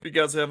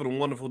you guys are having a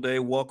wonderful day.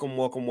 Welcome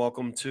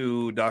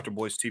to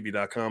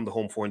drboycetv.com, the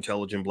home for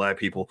intelligent Black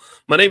people.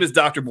 My name is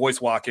Dr. Boyce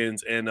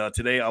Watkins, and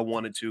today I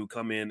wanted to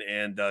come in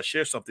and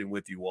share something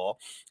with you all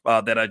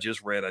that I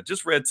just read. I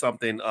just read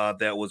something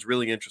that was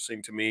really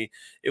interesting to me.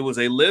 It was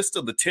a list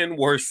of the 10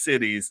 worst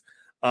cities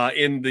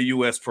in the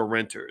U.S. for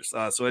renters.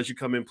 So as you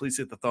come in, please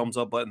hit the thumbs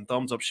up button,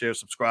 thumbs up, share,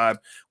 subscribe.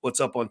 What's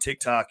up on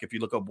TikTok? If you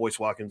look up Boyce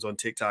Watkins on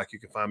TikTok, you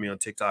can find me on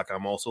TikTok.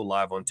 I'm also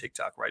live on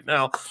TikTok right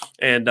now.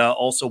 And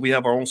also we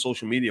have our own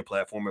social media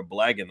platform at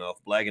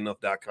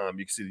blagenough.com.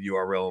 You can see the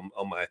URL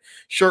on my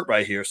shirt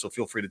right here. So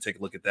feel free to take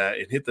a look at that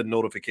and hit the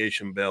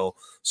notification bell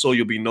so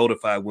you'll be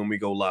notified when we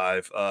go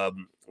live.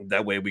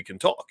 That way we can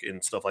talk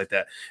and stuff like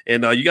that.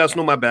 And you guys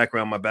know my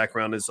background. My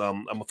background is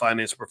I'm a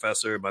finance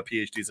professor. My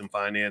PhD is in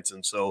finance.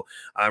 And so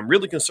I'm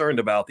really concerned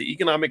about the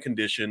economic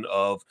condition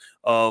of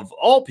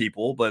all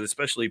people, but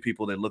especially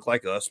people that look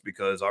like us,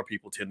 because our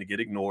people tend to get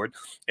ignored.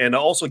 And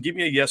also give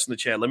me a yes in the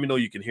chat. Let me know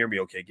you can hear me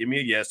okay. Give me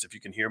a yes if you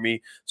can hear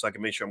me so I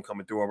can make sure I'm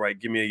coming through all right.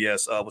 Give me a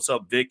yes. What's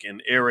up, Vic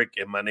and Eric?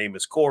 And my name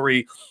is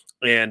Corey.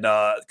 And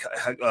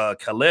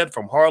Khaled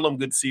from Harlem.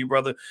 Good to see you,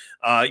 brother.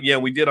 Yeah,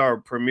 we did our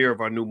premiere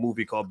of our new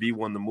movie called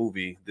B1 the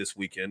Movie this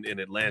weekend in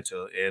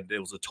Atlanta, and it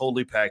was a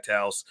totally packed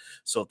house.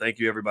 So thank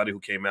you, everybody who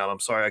came out. I'm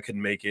sorry I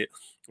couldn't make it.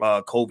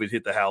 COVID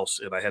hit the house,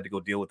 and I had to go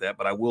deal with that.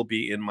 But I will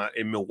be in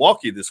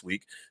Milwaukee this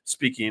week,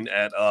 speaking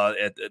at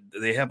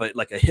they have a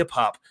hip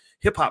hop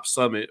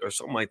summit or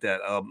something like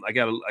that.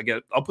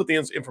 I'll put the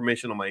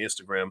information on my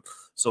Instagram,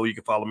 so you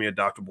can follow me at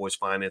Dr. Boyce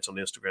Finance on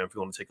Instagram if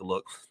you want to take a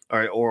look. All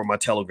right, or my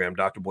Telegram,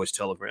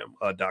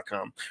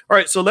 drboycetelegram.com. All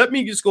right, so let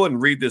me just go ahead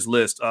and read this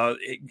list. How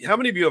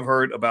many of you have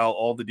heard about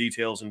all the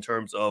details in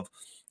terms of,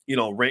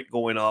 rent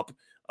going up?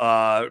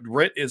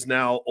 Rent is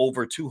now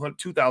over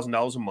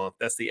 $2,000 a month.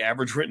 That's the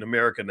average rent in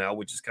America now,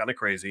 which is kind of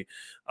crazy.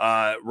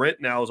 Rent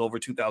now is over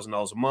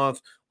 $2,000 a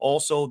month.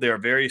 Also, there are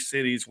various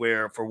cities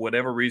where, for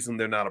whatever reason,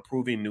 they're not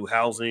approving new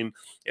housing,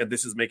 and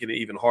this is making it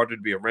even harder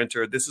to be a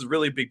renter. This is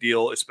really a big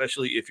deal,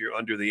 especially if you're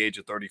under the age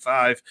of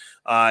 35.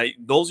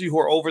 Those of you who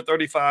are over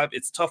 35,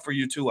 it's tough for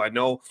you too, I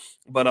know,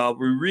 but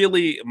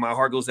my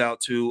heart goes out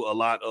to a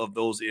lot of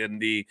those in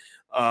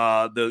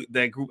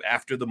that group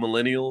after the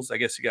millennials. I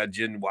guess you got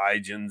Gen Y,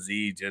 Gen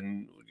Z,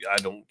 I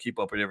don't keep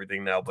up with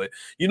everything now, but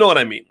you know what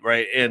I mean,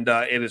 right? And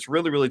it's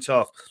really, really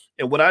tough.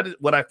 And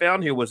what I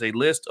found here was a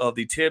list of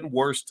the 10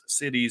 worst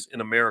cities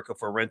in America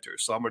for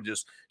renters. So I'm going to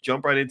just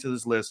jump right into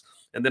this list,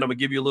 and then I'm going to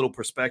give you a little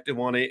perspective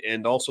on it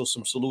and also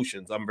some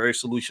solutions. I'm very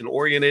solution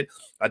oriented.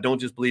 I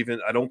don't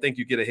think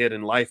you get ahead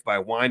in life by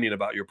whining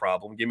about your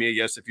problem. Give me a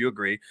yes if you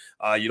agree.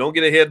 You don't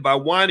get ahead by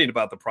whining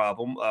about the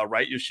problem,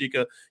 right,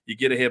 Yoshika? You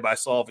get ahead by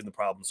solving the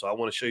problem. So I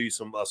want to show you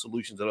some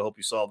solutions that'll help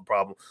you solve the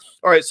problem.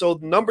 All right, so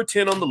number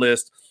 10 on the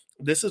list.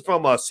 This is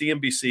from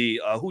CNBC.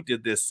 Who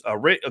did this?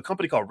 A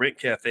company called Rent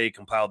Cafe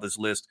compiled this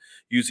list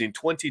using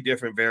 20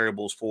 different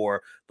variables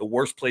for the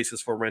worst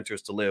places for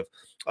renters to live.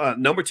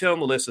 Number 10 on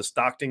the list is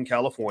Stockton,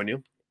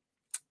 California.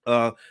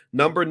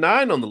 Number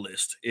 9 on the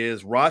list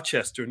is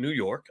Rochester, New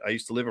York. I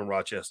used to live in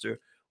Rochester.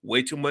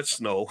 Way too much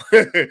snow.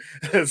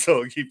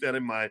 So keep that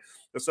in mind.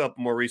 What's up,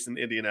 Maurice in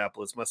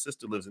Indianapolis? My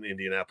sister lives in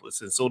Indianapolis,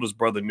 and so does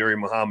brother Nuri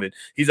Muhammad.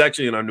 He's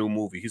actually in our new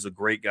movie. He's a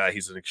great guy.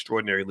 He's an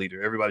extraordinary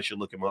leader. Everybody should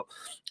look him up.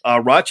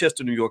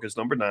 Rochester, New York is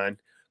number 9.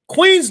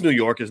 Queens, New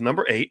York is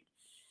number 8.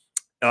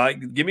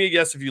 Give me a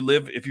yes if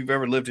you've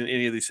ever lived in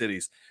any of these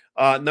cities.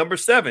 Number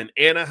 7,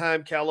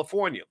 Anaheim,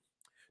 California.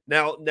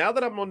 Now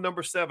that I'm on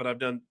number 7, I've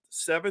done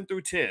 7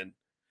 through 10.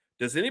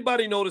 Does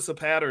anybody notice a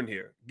pattern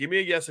here? Give me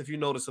a yes if you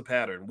notice a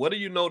pattern. What are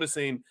you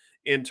noticing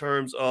in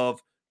terms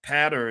of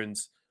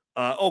patterns?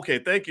 Okay,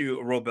 thank you,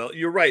 Robel.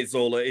 You're right,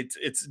 Zola.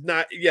 It's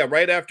not, yeah,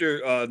 right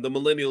after the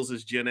millennials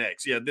is Gen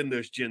X. Yeah, then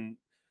there's Gen,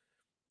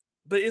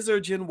 but is there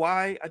a Gen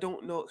Y? I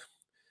don't know.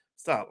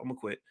 Stop, I'm gonna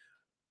quit.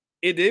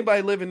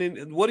 Anybody living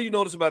in, what do you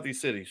notice about these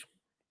cities?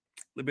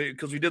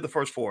 Because we did the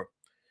first 4.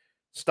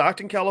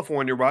 Stockton,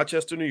 California,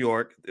 Rochester, New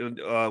York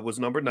was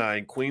number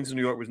 9. Queens,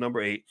 New York was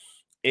number 8.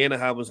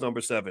 Anaheim was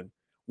number 7.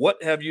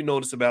 What have you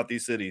noticed about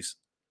these cities?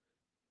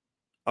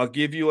 I'll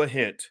give you a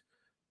hint.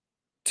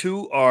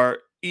 2 are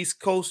East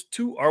Coast,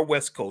 2 are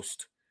West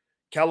Coast.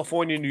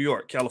 California, New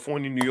York,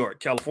 California, New York,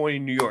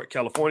 California, New York,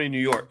 California, New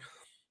York.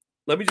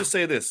 Let me just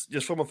say this,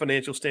 just from a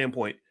financial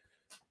standpoint.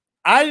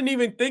 I didn't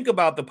even think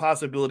about the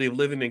possibility of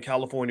living in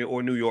California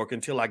or New York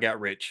until I got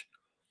rich.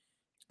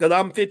 Because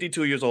I'm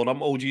 52 years old,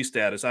 I'm OG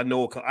status. I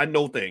know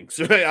things.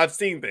 Right? I've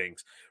seen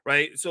things,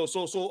 right? So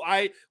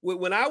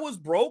when I was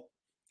broke,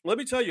 let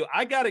me tell you,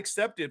 I got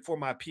accepted for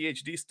my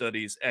PhD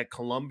studies at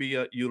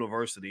Columbia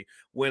University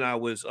when I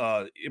was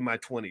in my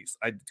 20s.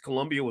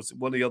 Columbia was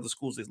one of the other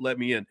schools that let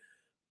me in.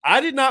 I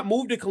did not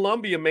move to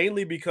Columbia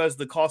mainly because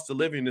the cost of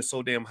living is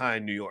so damn high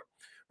in New York,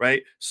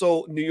 right?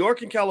 So New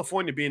York and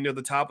California being near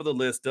the top of the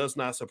list does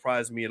not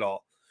surprise me at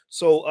all.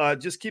 So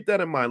just keep that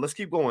in mind. Let's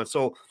keep going.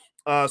 So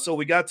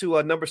we got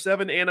to number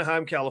 7,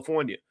 Anaheim,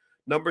 California.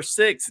 Number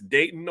 6,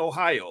 Dayton,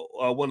 Ohio,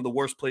 one of the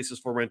worst places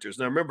for renters.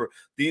 Now, remember,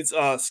 these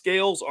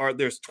scales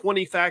there's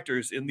 20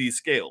 factors in these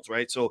scales,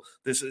 right? So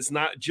this is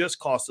not just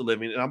cost of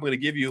living. And I'm going to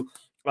give you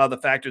the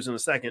factors in a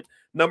second.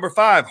 Number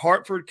 5,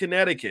 Hartford,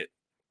 Connecticut.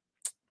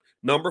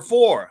 Number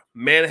 4,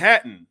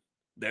 Manhattan.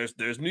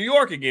 There's New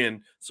York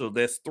again. So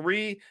that's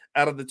 3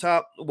 out of the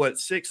top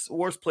 6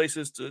 worst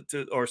places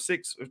to or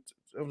 6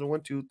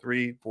 1, 2,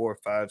 3, 4,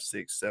 5,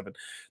 6, 7.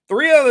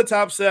 3 out of the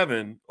top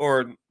 7,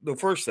 or the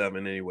first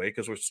 7 anyway,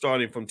 because we're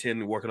starting from 10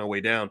 and working our way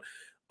down,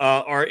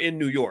 are in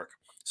New York.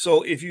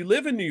 So if you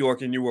live in New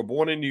York and you were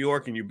born in New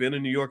York and you've been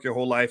in New York your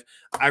whole life,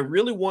 I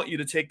really want you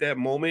to take that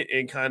moment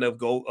and kind of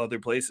go other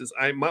places.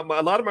 A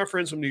lot of my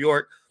friends from New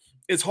York,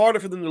 it's harder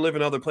for them to live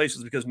in other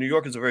places because New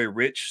York is a very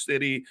rich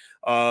city,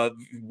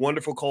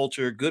 wonderful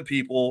culture, good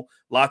people,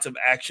 lots of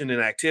action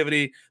and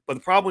activity. But the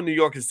problem in New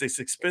York is it's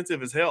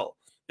expensive as hell.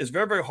 It's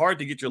very, very hard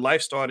to get your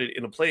life started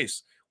in a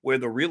place where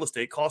the real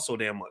estate costs so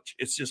damn much.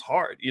 It's just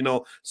hard, you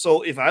know.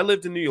 So if I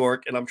lived in New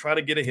York and I'm trying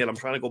to get ahead, I'm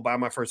trying to go buy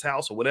my first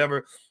house or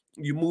whatever,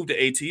 you move to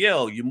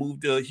ATL, you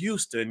move to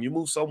Houston, you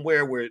move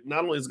somewhere where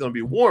not only is it going to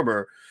be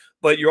warmer,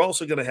 but you're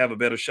also going to have a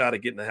better shot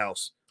at getting a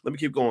house. Let me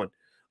keep going.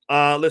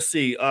 Let's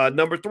see.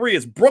 Number 3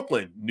 is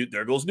Brooklyn.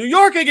 There goes New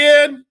York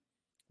again.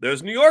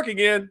 There's New York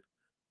again.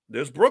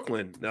 There's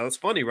Brooklyn. Now that's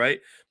funny, right?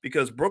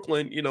 Because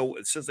Brooklyn, you know,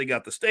 since they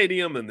got the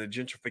stadium and the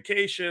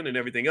gentrification and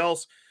everything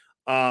else,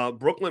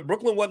 Brooklyn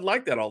wasn't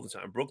like that all the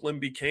time. Brooklyn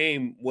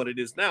became what it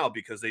is now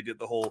because they did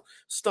the whole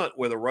stunt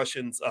where the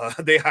Russians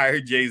they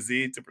hired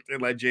Jay-Z to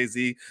pretend like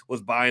Jay-Z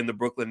was buying the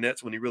Brooklyn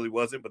Nets when he really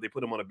wasn't, but they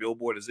put him on a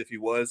billboard as if he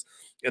was.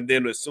 And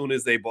then as soon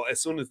as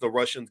the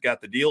Russians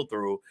got the deal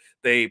through,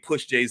 they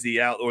pushed Jay-Z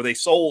out, or they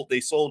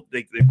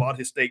bought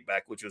his stake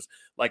back, which was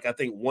like I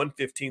think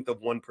 1/15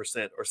 of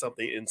 1% or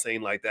something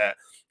insane like that.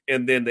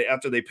 And then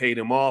after they paid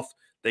him off,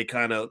 they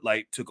kind of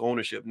like took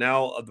ownership.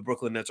 Now the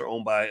Brooklyn Nets are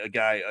owned by a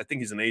guy, I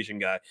think he's an Asian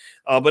guy.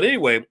 But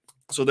anyway,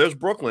 so there's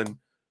Brooklyn.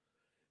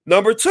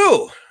 Number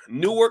 2,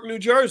 Newark, New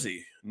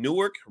Jersey.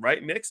 Newark,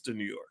 right next to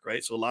New York,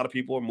 right? So a lot of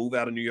people move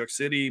out of New York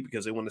City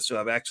because they want to still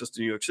have access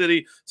to New York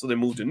City. So they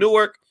move to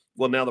Newark.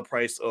 Well, now the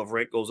price of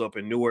rent goes up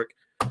in Newark.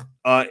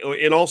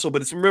 And also,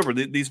 but it's remember,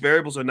 these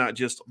variables are not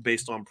just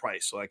based on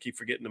price. So I keep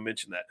forgetting to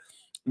mention that.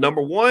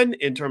 Number 1,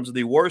 in terms of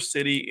the worst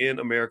city in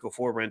America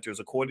for renters,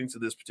 according to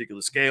this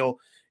particular scale,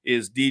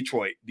 is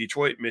Detroit,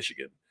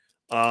 Michigan.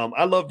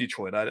 I love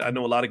Detroit. I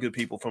know a lot of good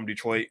people from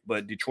Detroit,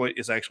 but Detroit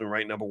is actually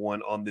ranked number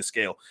 1 on this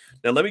scale.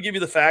 Now, let me give you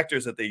the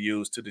factors that they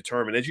use to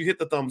determine. As you hit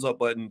the thumbs up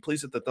button,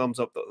 please hit the thumbs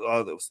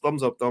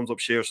up,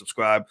 share,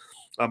 subscribe.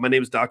 My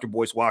name is Dr.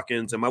 Boyce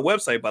Watkins, and my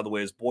website, by the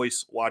way, is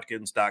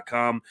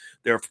boycewatkins.com.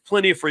 There are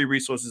plenty of free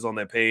resources on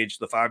that page.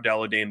 The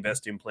 $5 a day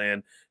investing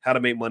plan, how to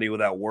make money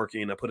without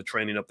working. I put a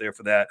training up there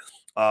for that.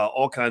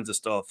 All kinds of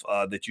stuff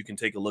that you can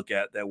take a look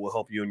at that will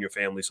help you and your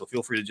family. So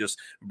feel free to just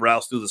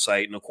browse through the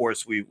site. And of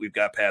course, we've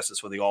got passes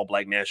for the All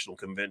Black National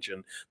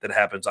Convention that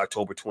happens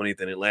October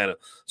 20th in Atlanta.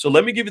 So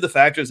let me give you the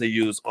factors they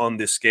use on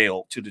this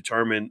scale to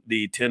determine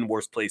the 10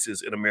 worst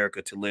places in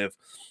America to live.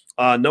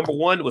 Number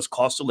 1 was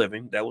cost of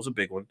living. That was a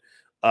big one.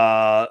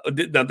 Now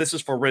this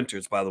is for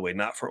renters, by the way,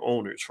 not for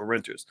owners, for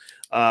renters.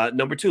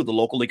 Number 2, the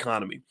local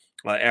economy.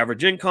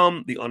 Average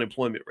income, the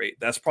unemployment rate.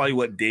 That's probably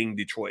what dinged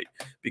Detroit,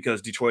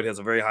 because Detroit has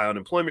a very high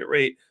unemployment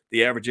rate.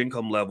 The average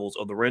income levels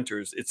of the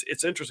renters.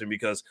 It's interesting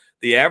because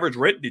the average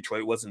rent in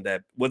Detroit wasn't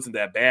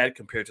that bad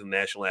compared to the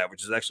national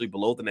average. It's actually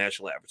below the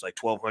national average, like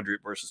 $1,200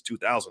 versus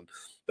 $2,000.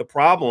 The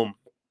problem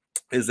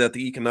is that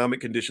the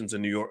economic conditions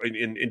in New York,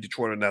 in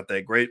Detroit, are not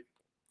that great.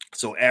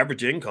 So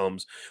average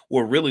incomes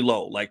were really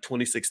low, like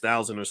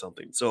 26,000 or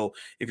something. So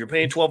if you're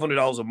paying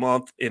 $1,200 a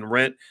month in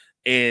rent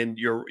and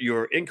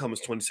your income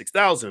is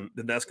 26,000,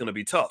 then that's going to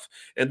be tough.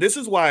 And this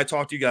is why I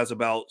talk to you guys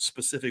about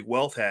specific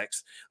wealth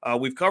hacks.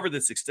 We've covered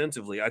this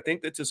extensively. I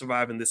think that to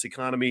survive in this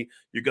economy,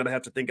 you're going to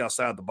have to think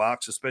outside the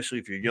box, especially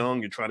if you're young,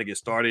 you're trying to get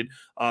started.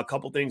 A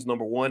couple things.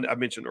 Number 1, I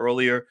mentioned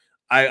earlier,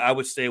 I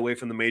would stay away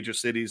from the major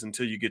cities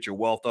until you get your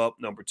wealth up.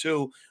 Number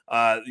 2,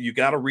 you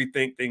got to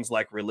rethink things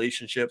like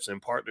relationships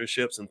and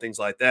partnerships and things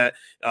like that.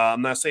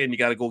 I'm not saying you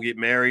got to go get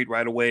married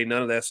right away.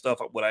 None of that stuff.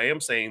 What I am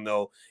saying,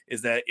 though,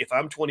 is that if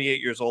I'm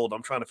 28 years old,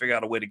 I'm trying to figure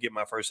out a way to get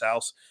my first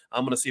house.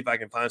 I'm going to see if I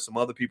can find some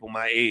other people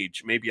my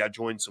age. Maybe I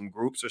join some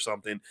groups or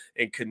something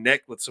and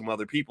connect with some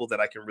other people that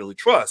I can really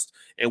trust.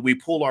 And we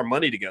pull our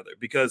money together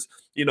because,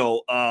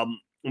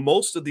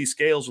 most of these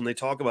scales, when they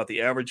talk about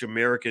the average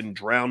American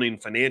drowning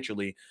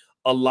financially,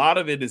 a lot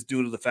of it is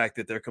due to the fact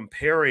that they're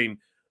comparing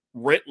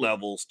rent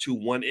levels to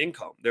one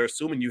income. They're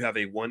assuming you have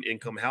a one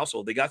income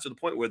household. They got to the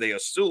point where they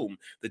assume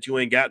that you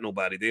ain't got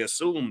nobody. They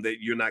assume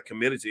that you're not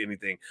committed to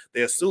anything.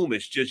 They assume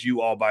it's just you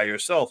all by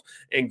yourself.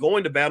 And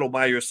going to battle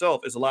by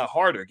yourself is a lot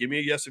harder. Give me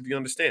a yes if you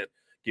understand.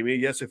 Give me a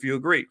yes if you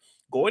agree.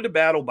 Going to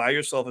battle by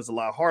yourself is a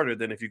lot harder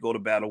than if you go to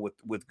battle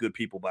with good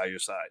people by your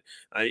side.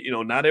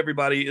 Not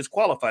everybody is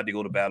qualified to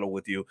go to battle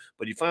with you,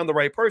 but you find the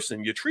right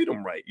person, you treat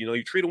them right.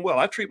 You treat them well.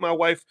 I treat my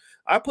wife.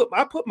 I put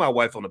my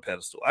wife on a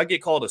pedestal. I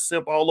get called a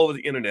simp all over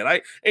the internet.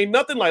 I ain't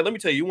nothing like. Let me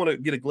tell you. You want to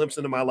get a glimpse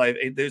into my life?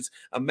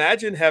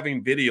 Imagine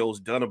having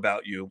videos done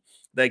about you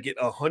that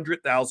get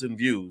 100,000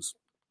 views,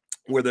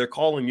 where they're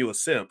calling you a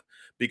simp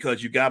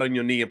because you got on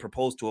your knee and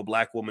proposed to a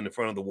black woman in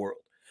front of the world.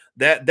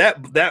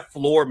 That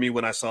floored me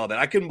when I saw that.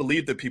 I couldn't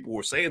believe that people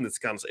were saying this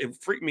kind of stuff. It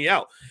freaked me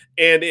out.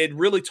 And it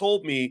really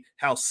told me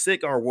how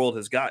sick our world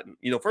has gotten.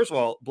 First of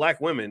all,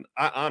 black women,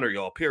 I honor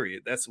y'all,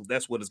 period. That's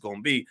what it's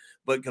gonna be.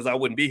 But because I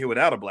wouldn't be here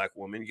without a black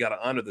woman, you gotta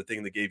honor the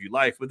thing that gave you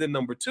life. But then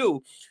number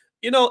two,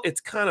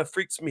 it's kind of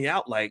freaks me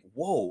out like,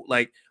 whoa,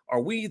 like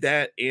are we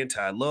that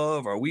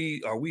anti-love? Are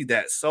we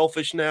that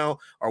selfish now?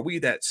 Are we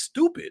that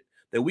stupid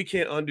that we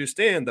can't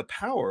understand the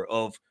power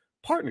of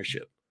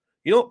partnership?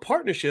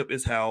 Partnership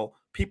is how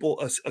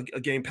people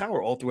gain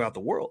power all throughout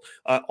the world,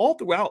 all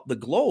throughout the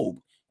globe.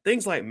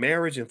 Things like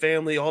marriage and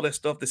family, all that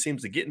stuff that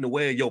seems to get in the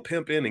way of your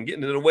pimping and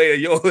getting in the way of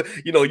your,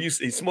 you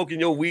smoking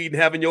your weed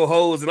and having your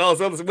hoes and all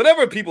this other stuff,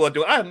 whatever people are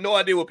doing. I have no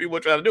idea what people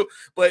are trying to do,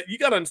 but you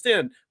got to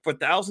understand for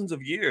thousands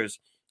of years,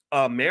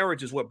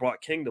 marriage is what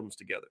brought kingdoms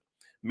together.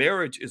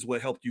 Marriage is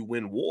what helped you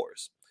win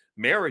wars.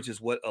 Marriage is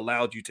what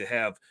allowed you to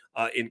have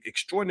in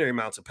extraordinary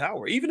amounts of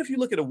power. Even if you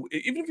look at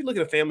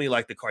a family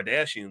like the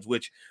Kardashians,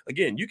 which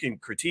again you can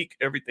critique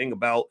everything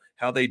about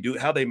how they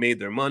made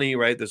their money.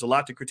 Right? There's a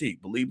lot to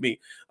critique, believe me.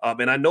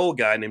 And I know a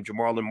guy named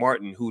Jamarlin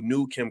Martin who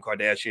knew Kim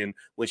Kardashian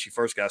when she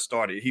first got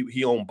started.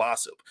 He owned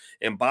Bossip,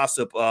 and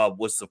Bossip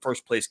was the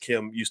first place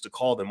Kim used to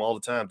call them all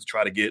the time to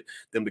try to get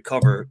them to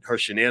cover her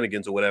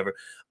shenanigans or whatever.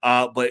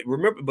 But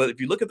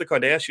if you look at the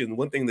Kardashians,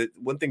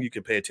 one thing you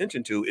can pay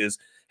attention to is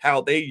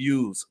how they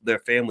use their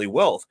family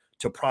wealth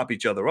to prop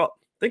each other up.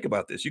 Think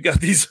about this. You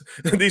got these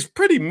these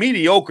pretty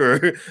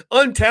mediocre,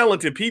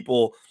 untalented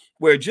people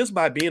where just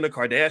by being a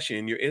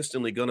Kardashian, you're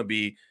instantly going to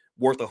be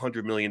worth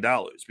 $100 million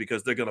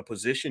because they're going to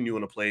position you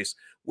in a place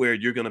where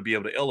you're going to be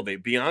able to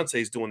elevate.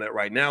 Beyonce's doing that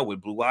right now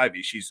with Blue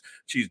Ivy. She's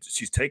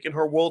taking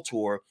her world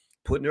tour,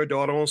 putting her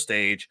daughter on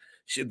stage.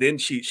 She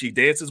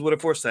dances with her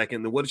for a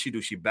second. Then what does she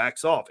do? She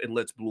backs off and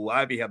lets Blue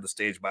Ivy have the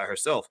stage by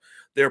herself.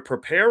 They're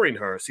preparing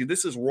her. See,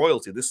 this is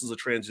royalty. This is a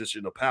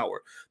transition of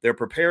power. They're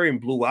preparing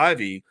Blue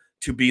Ivy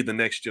to be the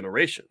next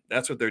generation.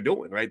 That's what they're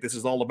doing, right? This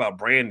is all about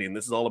branding.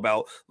 This is all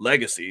about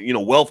legacy,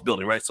 wealth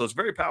building, right? So it's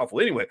very powerful.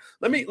 Anyway,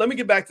 let me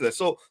get back to that.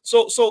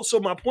 So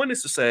my point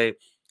is to say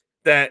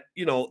that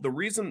the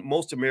reason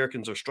most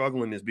Americans are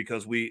struggling is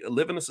because we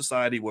live in a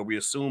society where we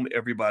assume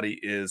everybody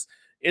is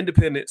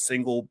independent,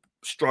 single,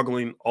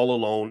 struggling, all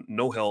alone,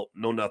 no help,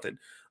 no nothing.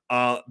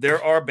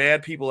 There are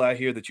bad people out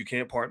here that you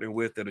can't partner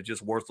with that are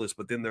just worthless,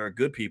 but then there are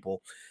good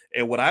people.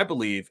 And what I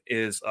believe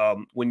is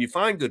when you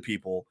find good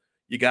people,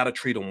 you got to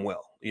treat them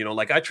well.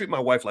 Like I treat my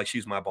wife like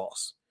she's my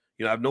boss.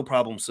 I have no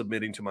problem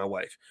submitting to my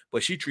wife,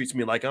 but she treats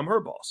me like I'm her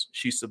boss.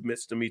 She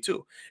submits to me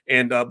too.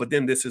 And but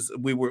then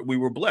we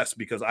were blessed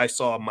because I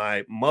saw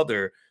my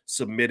mother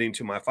submitting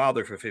to my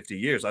father for 50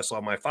 years. I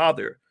saw my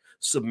father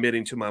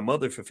submitting to my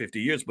mother for 50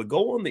 years. But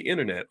go on the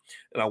internet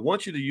and I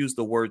want you to use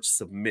the word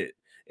submit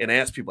and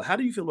ask people, how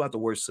do you feel about the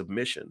word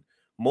submission?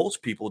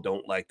 Most people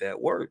don't like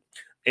that word.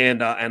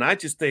 And I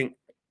just think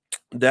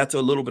that's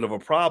a little bit of a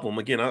problem.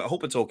 Again, I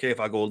hope it's okay if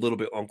I go a little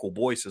bit Uncle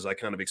Boyce as I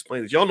kind of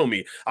explain this. Y'all know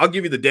me. I'll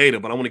give you the data,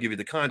 but I want to give you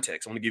the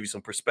context. I want to give you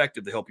some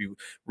perspective to help you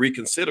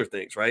reconsider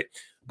things, right?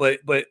 But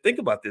think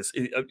about this.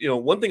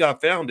 One thing I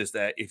found is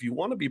that if you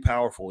want to be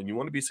powerful and you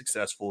want to be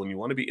successful and you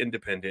want to be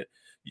independent,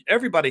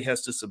 everybody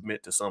has to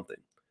submit to something.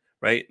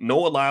 Right.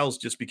 Noah Lyles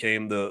just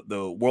became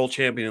the world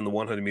champion in the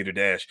 100-meter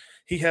dash.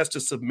 He has to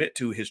submit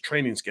to his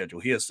training schedule.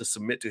 He has to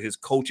submit to his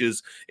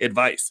coach's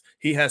advice.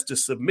 He has to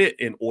submit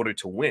in order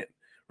to win.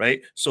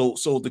 Right. So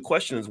the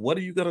question is, what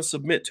are you going to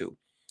submit to?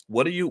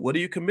 What are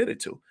you committed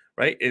to?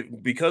 Right.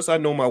 Because I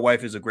know my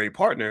wife is a great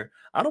partner,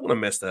 I don't want to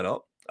mess that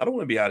up. I don't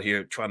want to be out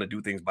here trying to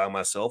do things by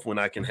myself when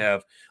I can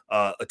have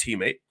a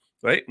teammate.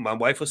 Right. My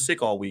wife was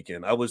sick all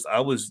weekend. I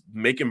was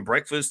making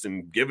breakfast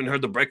and giving her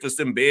the breakfast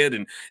in bed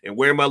and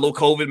wearing my little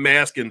COVID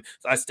mask. And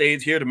I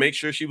stayed here to make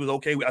sure she was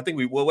okay. I think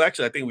we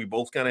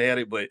both kind of had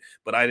it, but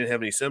I didn't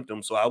have any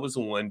symptoms. So I was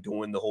the one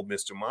doing the whole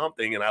Mr. Mom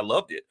thing. And I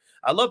loved it.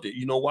 I loved it.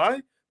 You know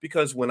why?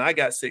 Because when I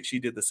got sick, she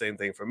did the same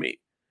thing for me.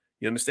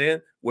 You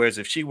understand? Whereas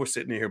if she were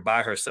sitting here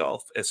by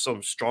herself as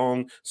some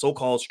strong,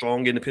 so-called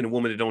strong, independent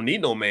woman that don't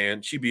need no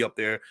man, she'd be up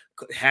there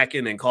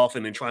hacking and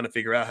coughing and trying to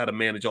figure out how to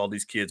manage all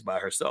these kids by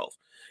herself.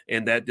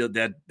 And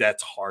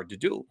that's hard to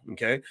do.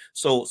 Okay.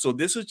 So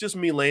this is just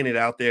me laying it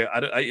out there.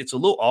 It's a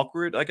little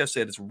awkward. Like I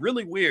said, it's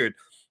really weird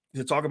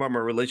to talk about my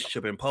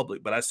relationship in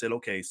public, but I said,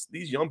 okay,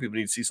 these young people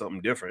need to see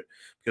something different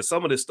because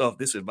some of this stuff,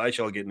 this advice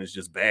y'all getting is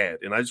just bad.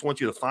 And I just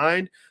want you to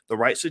find the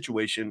right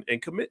situation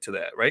and commit to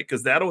that, right?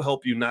 Because that'll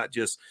help you not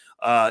just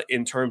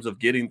in terms of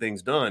getting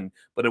things done,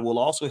 but it will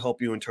also help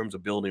you in terms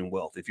of building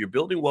wealth. If you're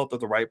building wealth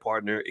with the right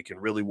partner, it can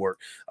really work.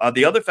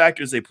 The other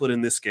factors they put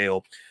in this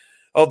scale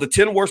of the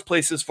 10 worst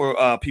places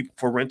for people,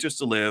 for renters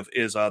to live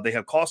is they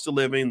have cost of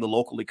living, the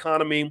local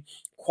economy,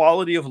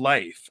 quality of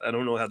life. I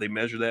don't know how they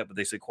measure that, but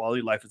they say quality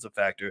of life is a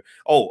factor.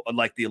 Oh,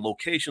 like the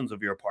locations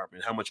of your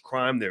apartment, how much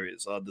crime there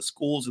is, the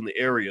schools in the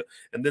area,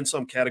 and then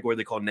some category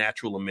they call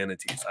natural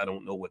amenities. I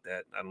don't know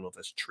if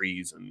that's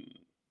trees and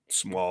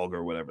smog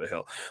or whatever the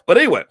hell. But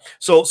anyway,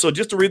 so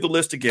just to read the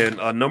list again,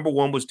 number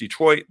 1 was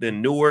Detroit,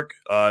 then Newark,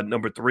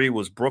 number 3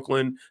 was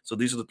Brooklyn. So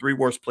these are the 3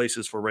 worst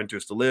places for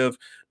renters to live.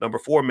 Number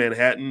 4,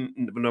 Manhattan.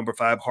 Number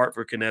 5,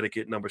 Hartford,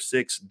 Connecticut. Number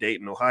 6,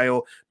 Dayton,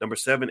 Ohio. Number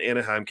 7,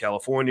 Anaheim,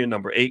 California.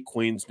 Number 8,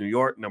 Queens, New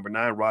York. Number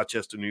 9,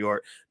 Rochester, New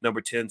York.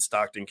 Number 10,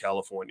 Stockton,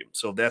 California.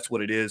 So that's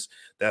what it is.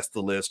 That's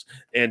the list.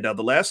 And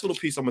the last little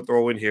piece I'm gonna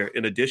throw in here,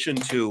 in addition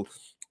to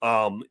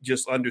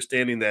just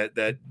understanding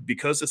that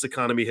because this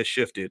economy has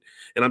shifted,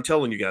 and I'm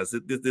telling you guys,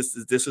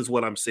 this is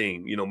what I'm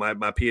seeing. You know, my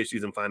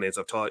PhDs in finance,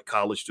 I've taught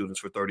college students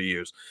for 30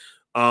 years.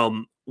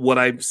 What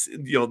I've,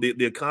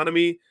 the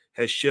economy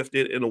has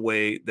shifted in a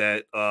way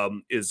that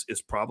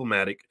is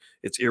problematic.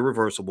 It's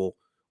irreversible.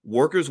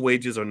 Workers'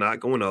 wages are not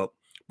going up,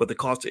 but the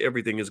cost of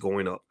everything is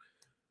going up.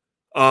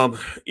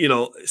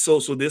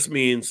 So this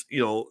means,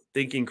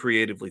 thinking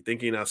creatively,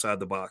 thinking outside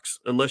the box,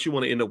 unless you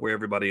want to end up where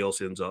everybody else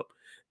ends up.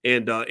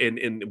 And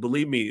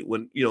believe me,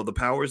 when the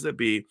powers that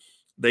be,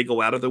 they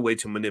go out of their way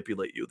to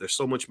manipulate you. There's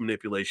so much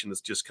manipulation,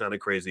 it's just kind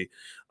of crazy.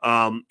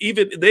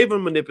 They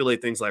even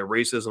manipulate things like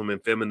racism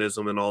and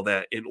feminism and all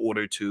that in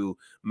order to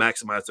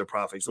maximize their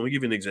profits. Let me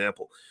give you an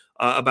example.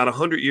 About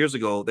 100 years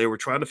ago, they were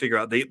trying to figure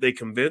out, they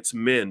convinced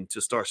men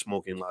to start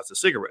smoking lots of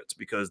cigarettes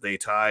because they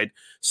tied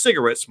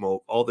cigarette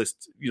smoke, all this,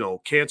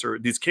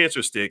 these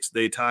cancer sticks,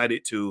 they tied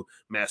it to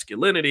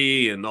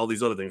masculinity and all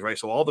these other things, right?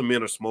 So all the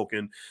men are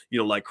smoking,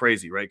 like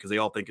crazy, right? Because they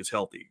all think it's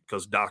healthy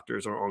because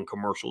doctors are on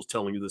commercials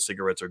telling you the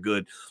cigarettes are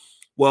good.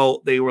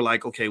 Well, they were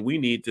like, okay, we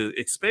need to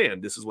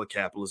expand. This is what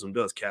capitalism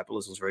does.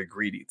 Capitalism is very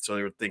greedy. So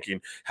they were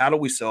thinking, how do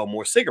we sell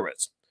more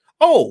cigarettes?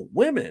 Oh,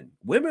 women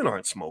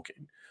aren't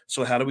smoking.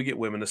 So how do we get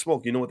women to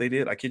smoke? You know what they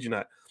did? I kid you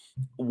not.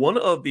 One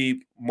of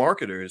the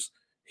marketers,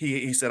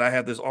 he said, I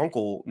have this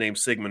uncle named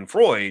Sigmund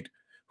Freud,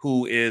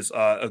 who is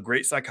a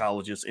great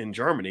psychologist in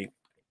Germany,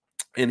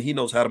 and he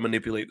knows how to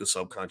manipulate the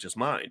subconscious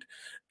mind.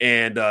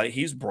 And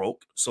he's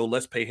broke, so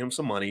let's pay him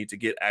some money to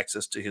get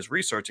access to his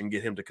research and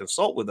get him to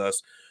consult with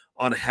us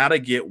on how to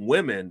get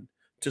women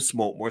to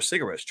smoke more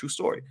cigarettes. True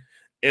story.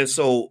 And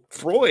so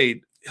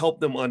Freud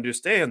helped them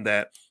understand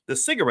that the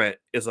cigarette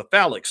is a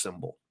phallic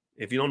symbol.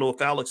 If you don't know what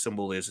phallic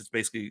symbol is, it's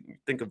basically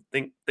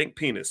think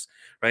penis,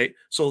 right?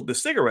 So the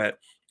cigarette.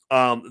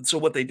 So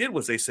what they did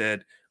was they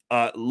said,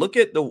 look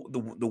at the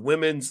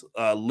women's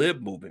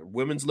lib movement,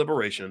 women's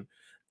liberation,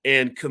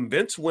 and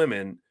convince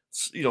women,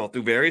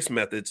 through various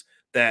methods,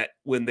 that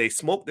when they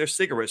smoke their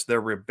cigarettes,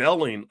 they're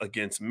rebelling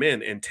against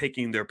men and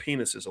taking their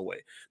penises away.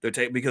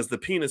 Because the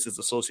penis is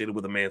associated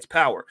with a man's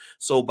power.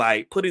 So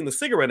by putting the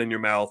cigarette in your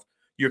mouth,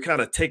 you're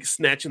kind of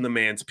snatching the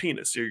man's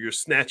penis. You're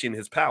snatching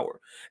his power.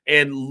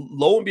 And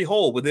lo and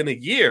behold, within a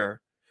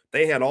year,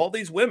 they had all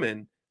these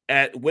women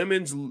at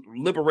women's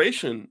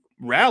liberation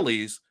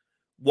rallies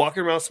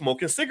walking around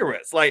smoking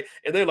cigarettes. And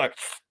they're like,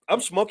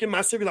 I'm smoking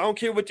my cigarettes. I don't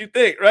care what you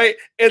think, right?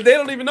 And they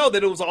don't even know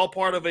that it was all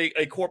part of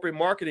a corporate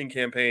marketing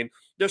campaign.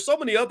 There's so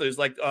many others.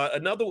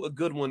 Another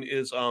good one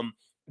is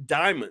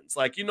diamonds.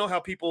 How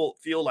people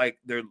feel like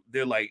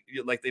they're like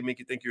they make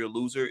you think you're a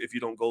loser if you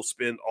don't go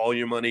spend all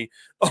your money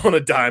on a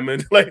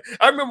diamond.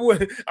 I remember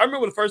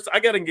the first I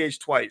got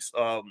engaged twice.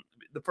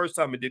 The first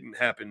time it didn't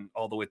happen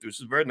all the way through.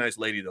 She's a very nice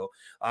lady though.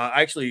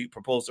 I actually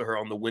proposed to her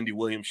on the Wendy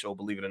Williams show,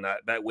 believe it or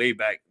not, that way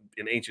back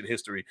in ancient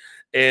history.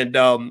 And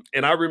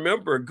I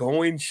remember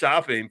going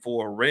shopping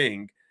for a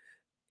ring,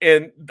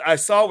 and I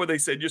saw where they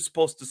said you're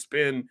supposed to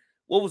spend,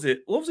 what was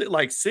it,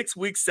 like 6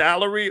 weeks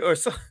salary or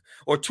so,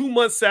 or 2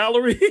 months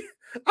salary.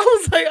 I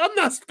was like, I'm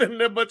not spending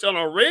that much on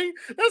a ring.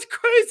 That's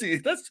crazy.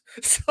 That's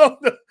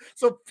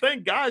so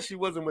thank God she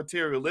wasn't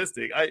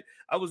materialistic.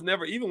 I was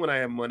never, even when I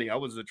had money, I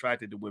was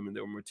attracted to women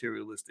that were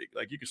materialistic.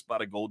 Like you could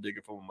spot a gold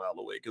digger from a mile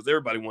away because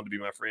everybody wanted to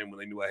be my friend when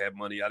they knew I had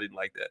money. I didn't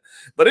like that.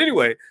 But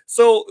anyway,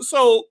 so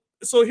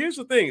here's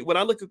the thing. When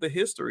I looked at the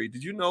history,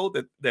 did you know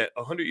that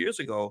 100 years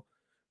ago,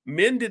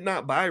 men did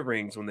not buy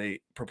rings when they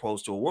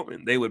proposed to a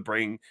woman? They would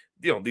bring,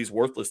 these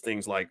worthless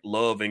things like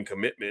love and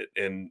commitment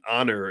and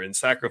honor and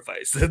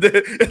sacrifice.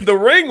 The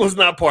ring was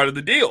not part of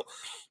the deal.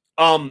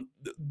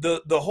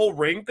 The whole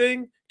ring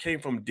thing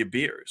came from De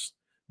Beers.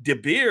 De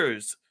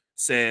Beers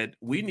said,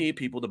 we need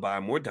people to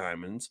buy more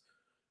diamonds.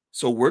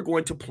 So we're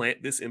going to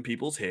plant this in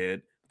people's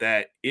head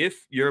that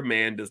if your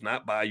man does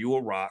not buy you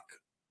a rock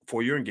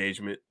for your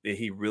engagement, then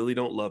he really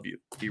don't love you.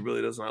 He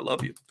really does not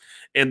love you.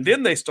 And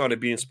then they started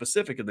being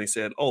specific, and they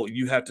said, oh,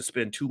 you have to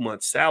spend 2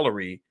 months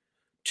salary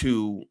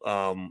to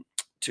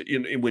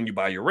when you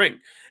buy your ring.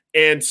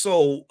 And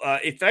so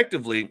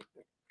effectively,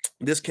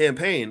 this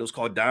campaign was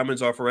called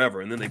Diamonds Are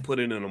Forever. And then they put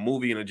it in a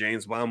movie, in a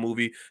James Bond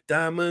movie,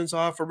 Diamonds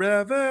Are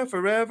Forever,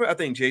 Forever. I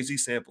think Jay-Z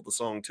sampled the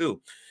song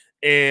too.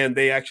 And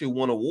they actually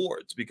won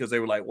awards because they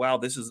were like, wow,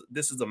 this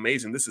is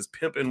amazing. This is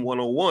Pimpin'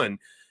 101.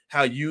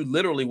 How you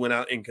literally went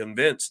out and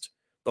convinced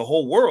the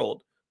whole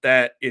world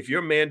that if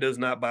your man does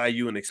not buy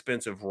you an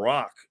expensive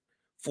rock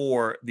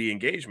for the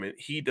engagement,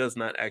 he does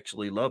not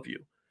actually love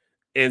you.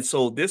 And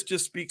so this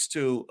just speaks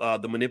to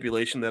the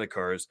manipulation that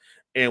occurs.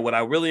 And what I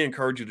really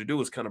encourage you to do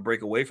is kind of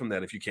break away from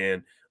that if you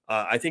can.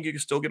 I think you can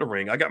still get a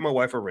ring. I got my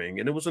wife a ring,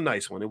 and it was a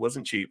nice one. It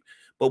wasn't cheap,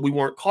 but we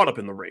weren't caught up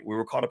in the ring. We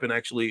were caught up in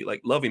actually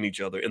like loving each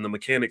other and the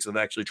mechanics of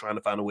actually trying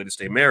to find a way to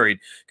stay married,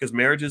 because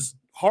marriage is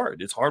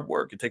hard. It's hard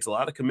work. It takes a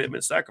lot of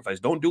commitment, sacrifice.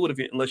 Don't do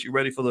it unless you're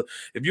ready for the.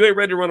 If you ain't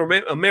ready to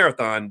run a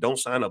marathon, don't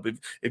sign up.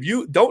 If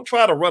you don't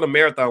try to run a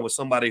marathon with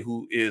somebody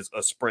who is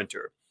a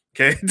sprinter.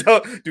 Okay,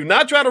 do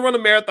not try to run a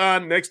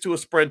marathon next to a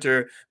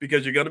sprinter,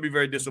 because you're going to be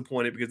very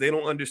disappointed, because they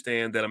don't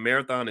understand that a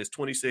marathon is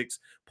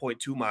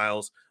 26.2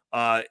 miles.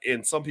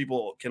 And some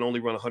people can only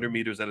run 100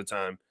 meters at a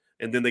time,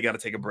 and then they got to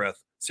take a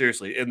breath.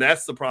 Seriously, and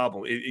that's the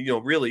problem.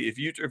 Really, if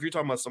you're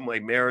talking about something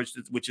like marriage,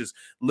 which is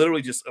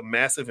literally just a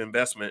massive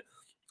investment,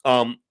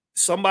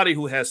 somebody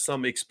who has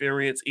some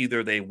experience,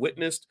 either they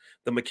witnessed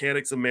the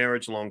mechanics of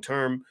marriage long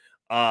term,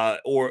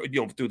 or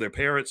through their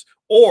parents,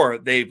 or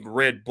they've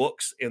read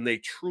books and they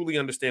truly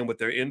understand what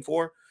they're in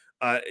for.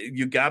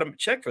 You got to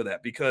check for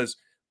that, because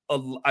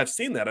I've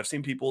seen that. I've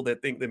seen people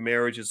that think that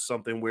marriage is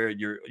something where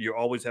you're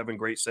always having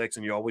great sex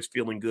and you're always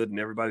feeling good and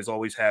everybody's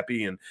always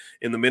happy. And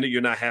in the minute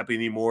you're not happy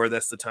anymore,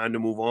 that's the time to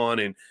move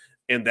on.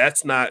 And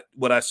that's not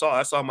what I saw.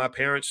 I saw my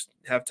parents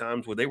have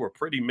times where they were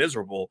pretty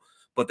miserable,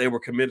 but they were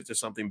committed to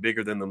something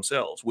bigger than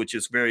themselves, which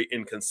is very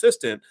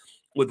inconsistent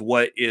with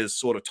what is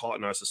sort of taught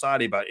in our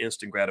society about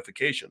instant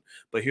gratification.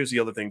 But here's the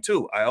other thing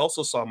too. I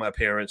also saw my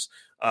parents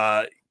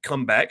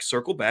come back,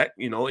 circle back,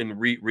 and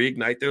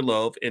reignite their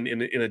love. And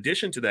in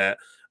addition to that,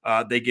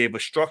 they gave a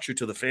structure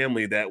to the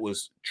family that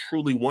was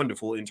truly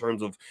wonderful in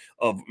terms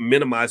of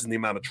minimizing the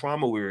amount of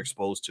trauma we were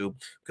exposed to,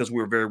 because we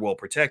were very well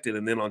protected.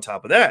 And then on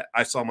top of that,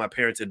 I saw my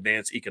parents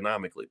advance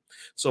economically.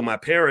 So my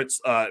parents,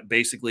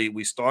 basically,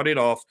 we started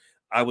off.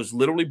 I was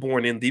literally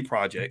born in the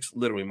projects.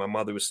 Literally, my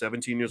mother was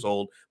 17 years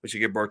old when she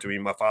gave birth to me.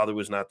 My father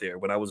was not there.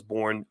 When I was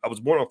born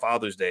on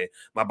Father's Day.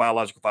 My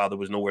biological father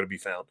was nowhere to be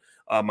found.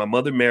 My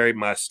mother married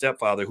my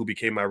stepfather, who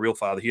became my real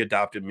father. He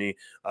adopted me.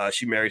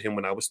 She married him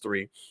when I was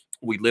 3.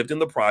 We lived in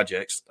the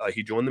projects.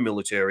 He joined the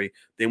military.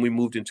 Then we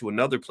moved into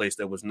another place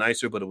that was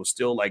nicer, but it was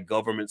still like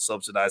government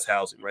subsidized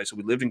housing, right? So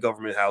we lived in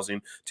government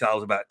housing till I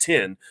was about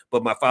 10.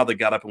 But my father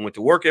got up and went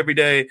to work every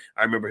day.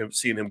 I remember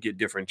seeing him get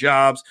different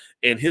jobs.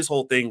 And his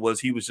whole thing was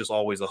he was just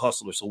always a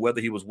hustler. So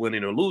whether he was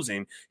winning or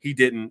losing, he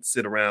didn't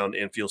sit around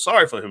and feel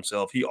sorry for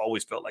himself. He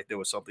always felt like there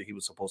was something he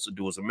was supposed to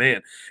do as a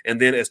man. And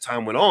then as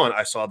time went on,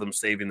 I saw them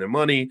saving their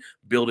money,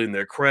 building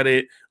their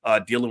credit,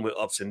 dealing with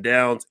ups and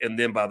downs. And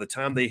then by the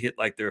time they hit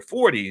like their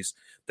 40s,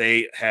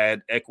 they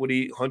had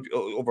equity,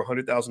 over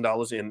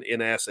 $100,000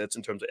 in assets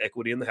in terms of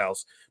equity in the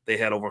house. They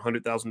had over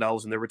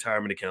 $100,000 in their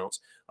retirement accounts.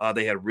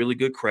 They had really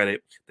good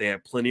credit. They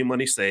had plenty of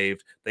money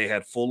saved. They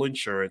had full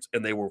insurance,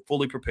 and they were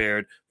fully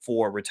prepared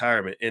for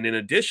retirement. And in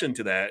addition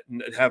to that,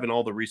 having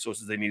all the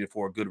resources they needed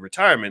for a good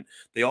retirement,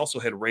 they also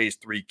had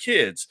raised 3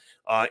 kids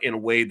in a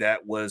way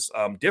that was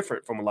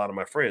different from a lot of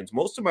my friends.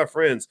 Most of my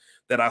friends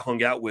that I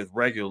hung out with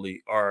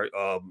regularly are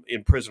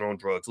in prison on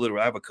drugs.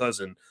 Literally, I have a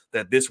cousin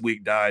that this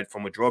week died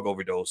from a drug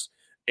overdose.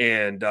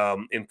 And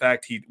in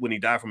fact, when he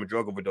died from a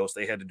drug overdose,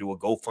 they had to do a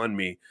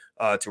GoFundMe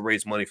to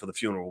raise money for the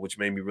funeral, which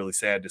made me really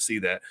sad to see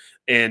that.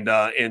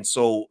 And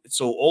so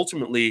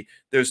ultimately,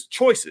 there's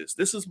choices.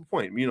 This is the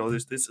point.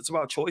 It's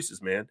about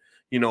choices, man.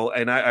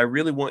 And I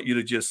really want you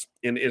to just,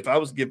 and if I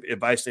was to give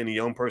advice to any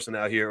young person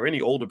out here or any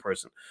older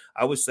person,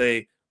 I would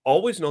say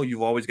always know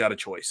you've always got a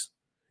choice.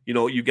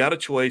 You got a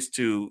choice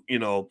to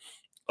go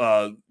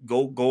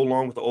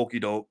along with the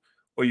okie doke,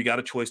 or you got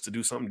a choice to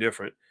do something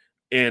different.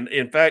 And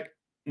in fact,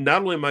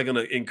 not only am I going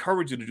to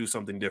encourage you to do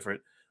something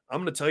different,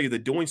 I'm going to tell you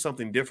that doing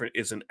something different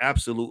is an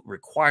absolute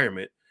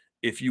requirement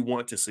if you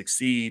want to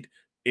succeed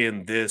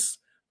in this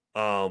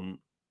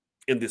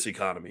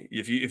economy.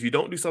 If you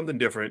don't do something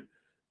different,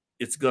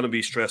 it's going to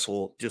be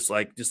stressful, just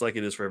like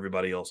it is for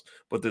everybody else.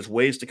 But there's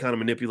ways to kind of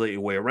manipulate your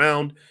way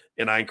around,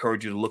 and I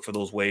encourage you to look for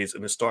those ways.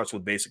 And it starts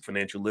with basic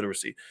financial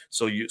literacy.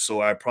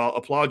 So I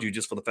applaud you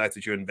just for the fact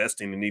that you're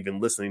investing and even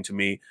listening to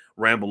me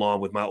ramble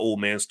on with my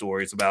old man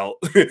stories about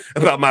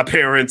about my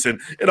parents and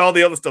all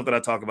the other stuff that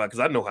I talk about, because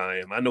I know how I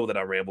am. I know that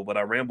I ramble, but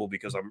I ramble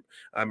because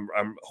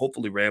I'm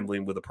hopefully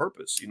rambling with a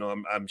purpose.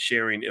 I'm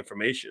sharing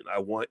information. I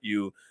want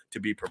you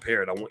to be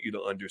prepared. I want you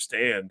to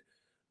understand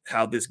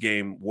how this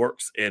game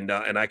works. And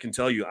I can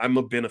tell you, I'm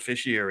a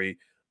beneficiary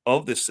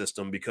of this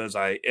system because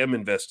I am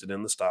invested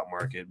in the stock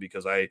market,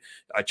 because I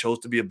chose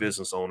to be a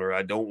business owner.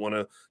 I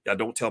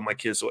don't tell my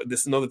kids. So this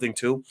is another thing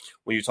too.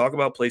 When you talk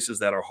about places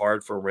that are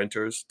hard for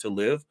renters to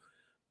live,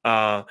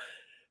 I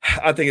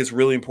think it's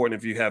really important,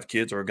 if you have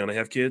kids or are going to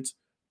have kids,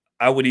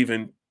 I would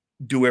even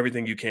do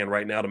everything you can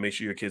right now to make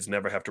sure your kids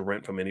never have to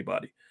rent from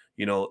anybody.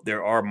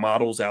 There are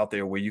models out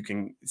there where you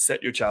can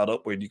set your child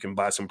up where you can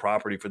buy some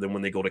property for them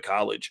when they go to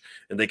college,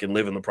 and they can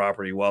live in the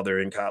property while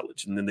they're in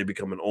college, and then they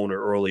become an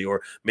owner early.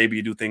 Or maybe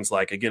you do things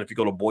like, again, if you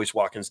go to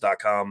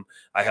boycewatkins.com,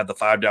 I have the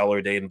 $5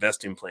 a day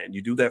investing plan.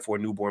 You do that for a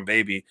newborn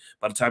baby.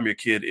 By the time your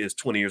kid is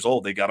 20 years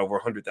old, they got over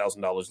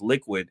 $100,000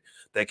 liquid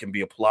that can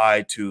be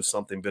applied to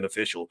something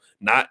beneficial,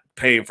 not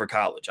paying for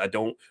college. I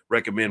don't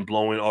recommend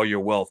blowing all your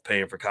wealth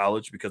paying for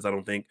college, because I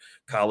don't think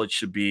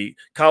college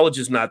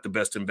is not the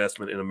best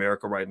investment in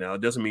America right now.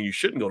 It doesn't mean you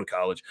shouldn't go to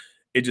college.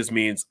 It just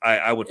means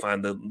I would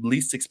find the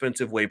least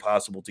expensive way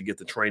possible to get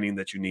the training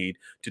that you need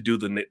to do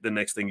the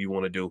next thing you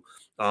want to do.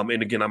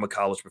 And again, I'm a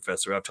college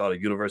professor. I've taught at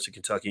University of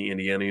Kentucky,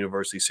 Indiana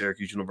University,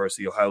 Syracuse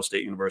University, Ohio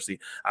State University.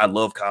 I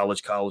love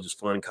college. College is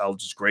fun.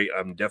 College is great.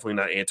 I'm definitely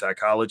not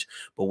anti-college.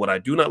 But what I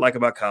do not like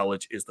about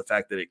college is the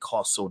fact that it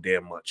costs so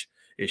damn much.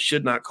 It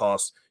should not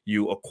cost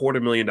you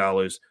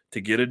 $250,000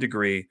 to get a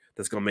degree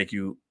that's going to make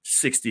you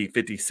 60,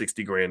 50,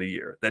 60 grand a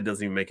year. That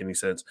doesn't even make any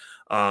sense.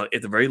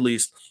 At the very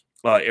least,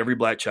 every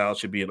Black child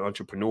should be an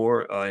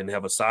entrepreneur and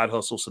have a side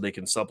hustle so they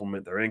can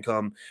supplement their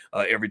income.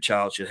 Every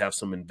child should have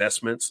some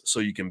investments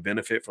so you can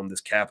benefit from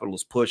this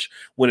capitalist push.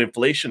 When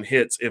inflation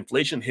hits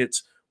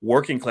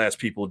working class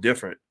people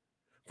different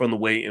from the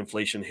way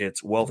inflation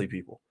hits wealthy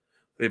people.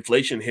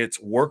 Inflation hits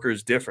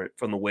workers different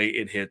from the way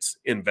it hits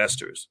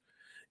investors.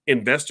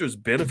 Investors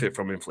benefit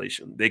from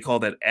inflation. They call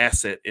that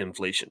asset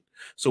inflation.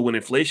 So when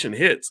inflation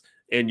hits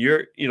and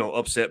you're,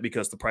 upset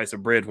because the price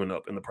of bread went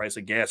up and the price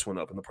of gas went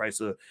up and the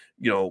price of,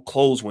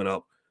 clothes went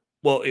up,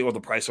 well, or the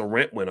price of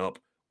rent went up.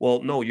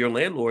 Well, no, your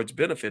landlord's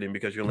benefiting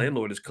because your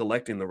landlord is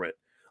collecting the rent.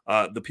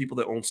 The people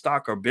that own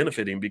stock are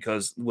benefiting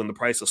because when the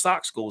price of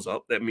stocks goes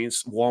up, that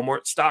means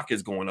Walmart stock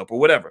is going up or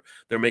whatever.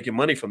 They're making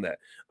money from that.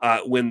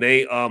 When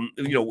they,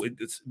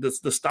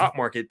 the stock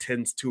market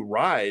tends to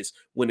rise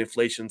when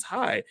inflation's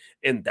high.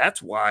 And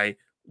that's why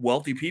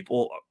wealthy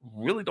people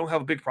really don't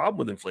have a big problem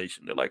with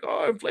inflation. They're like,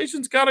 oh,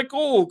 inflation's kind of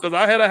cool because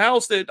I had a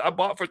house that I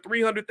bought for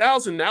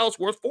 300,000. Now it's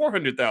worth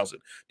 400,000.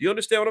 Do you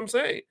understand what I'm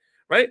saying?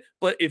 Right.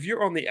 But if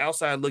you're on the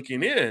outside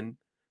looking in,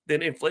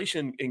 then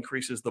inflation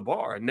increases the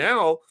bar.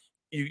 Now,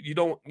 you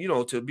don't,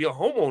 to be a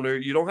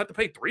homeowner, you don't have to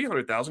pay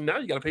 300,000. Now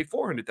you got to pay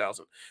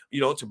 400,000.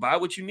 To buy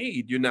what you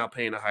need, you're now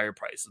paying a higher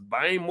price.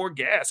 Buying more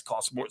gas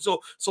costs more. So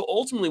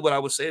ultimately, what I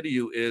would say to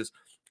you is,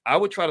 I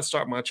would try to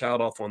start my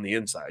child off on the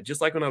inside,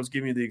 just like when I was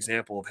giving you the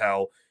example of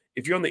how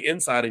if you're on the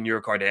inside and you're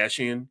a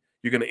Kardashian,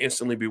 you're going to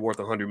instantly be worth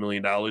 $100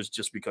 million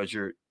just because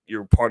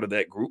you're part of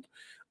that group.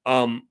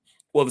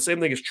 Well, the same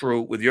thing is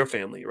true with your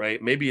family,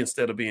 right? Maybe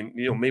instead of being,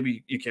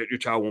 maybe your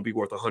child won't be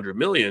worth 100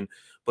 million,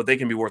 but they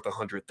can be worth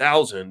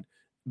 100,000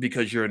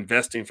 because you're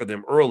investing for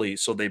them early,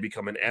 so they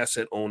become an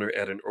asset owner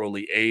at an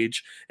early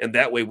age. And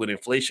that way, when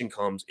inflation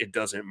comes, it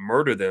doesn't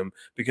murder them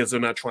because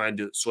they're not trying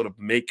to sort of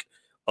make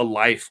a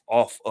life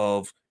off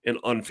of an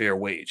unfair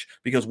wage,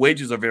 because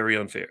wages are very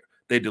unfair.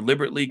 They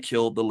deliberately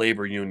killed the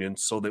labor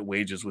unions so that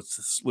wages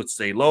would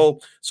stay low,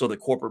 so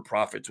that corporate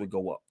profits would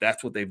go up.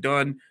 That's what they've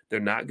done. They're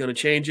not going to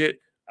change it.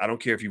 I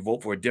don't care if you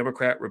vote for a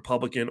Democrat,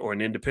 Republican, or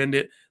an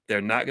independent.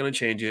 They're not going to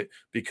change it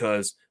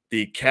because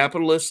the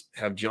capitalists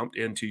have jumped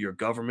into your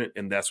government,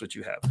 and that's what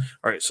you have.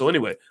 All right. So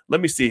anyway, let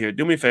me see here.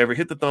 Do me a favor.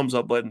 Hit the thumbs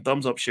up button.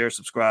 Thumbs up, share,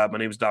 subscribe. My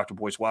name is Dr.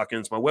 Boyce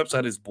Watkins. My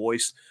website is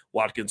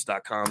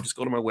boycewatkins.com. Just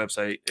go to my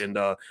website, and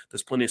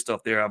there's plenty of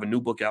stuff there. I have a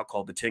new book out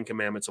called The 10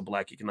 Commandments of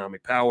Black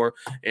Economic Power,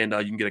 and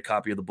you can get a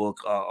copy of the book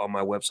on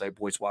my website,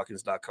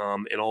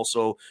 boycewatkins.com. And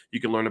also, you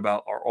can learn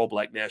about our All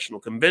Black National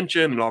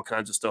Convention and all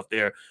kinds of stuff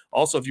there.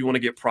 Also, if you want to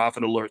get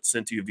profit alerts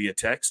sent to you via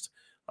text,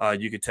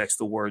 you can text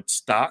the word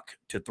stock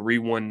to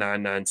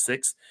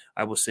 31996.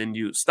 I will send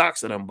you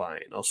stocks that I'm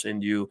buying.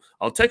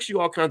 I'll text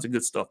you all kinds of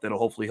good stuff that'll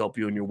hopefully help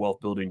you in your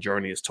wealth building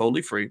journey. It's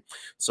totally free.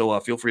 So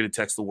feel free to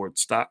text the word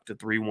stock to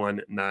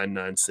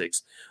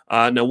 31996.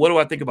 Now, what do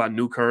I think about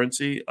new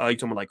currency? You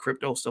talking about like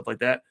crypto, stuff like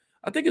that?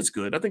 I think it's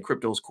good. I think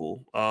crypto is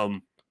cool.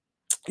 In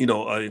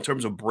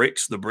terms of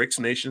BRICS, the BRICS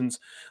nations,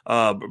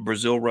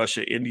 Brazil,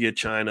 Russia, India,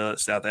 China,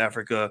 South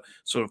Africa,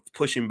 sort of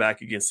pushing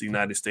back against the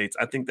United States.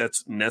 I think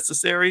that's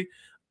necessary.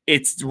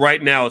 It's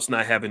right now, it's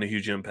not having a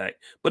huge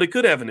impact, but it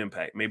could have an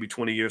impact maybe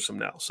 20 years from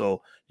now.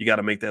 So you got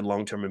to make that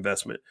long-term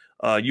investment.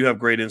 You have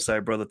great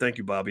insight, brother. Thank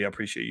you, Bobby. I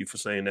appreciate you for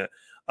saying that.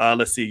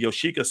 Let's see.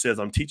 Yoshika says,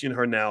 I'm teaching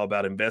her now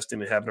about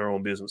investing and having her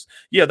own business.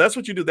 Yeah, that's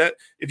what you do. That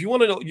if you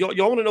want to know,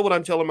 y'all want to know what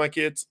I'm telling my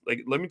kids?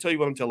 Like, let me tell you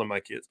what I'm telling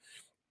my kids.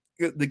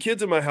 The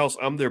kids in my house,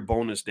 I'm their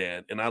bonus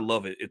dad, and I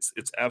love it. It's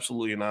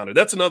absolutely an honor.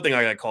 That's another thing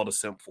I got called a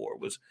simp for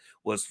was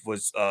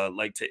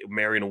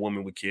marrying a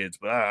woman with kids,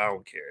 but I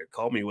don't care.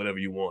 Call me whatever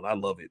you want. I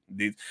love it.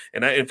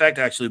 In fact,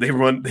 actually, they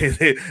run.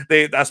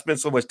 I spend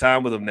so much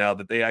time with them now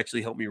that they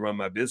actually help me run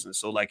my business.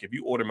 So, like, if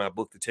you order my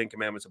book, The 10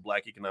 Commandments of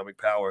Black Economic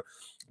Power,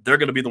 they're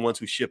going to be the ones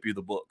who ship you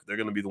the book. They're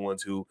going to be the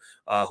ones who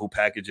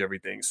package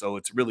everything. So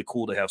it's really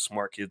cool to have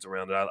smart kids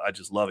around. I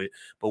just love it.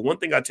 But one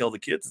thing I tell the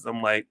kids is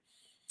I'm like,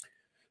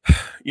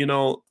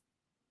 the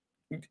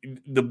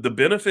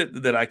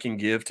benefit that I can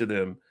give to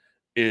them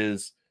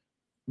is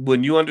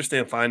when you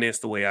understand finance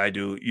the way I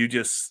do, you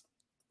just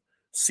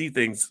see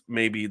things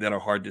maybe that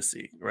are hard to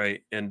see,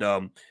 right? And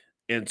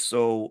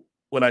so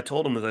what I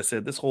told them is I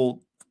said this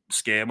whole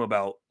scam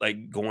about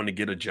like going to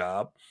get a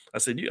job. I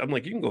said I'm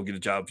like, you can go get a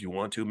job if you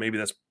want to. Maybe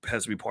that's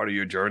has to be part of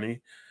your journey.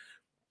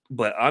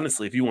 But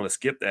honestly, if you want to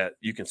skip that,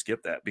 you can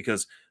skip that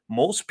because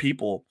most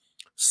people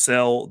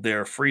sell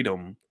their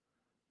freedom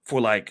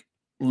for like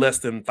less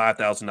than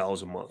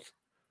 $5,000 a month.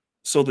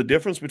 So the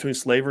difference between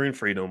slavery and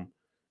freedom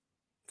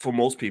for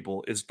most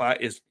people is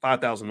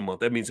 5,000 a month.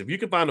 That means if you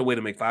can find a way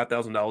to make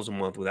 $5,000 a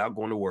month without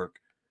going to work,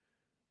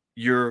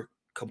 you're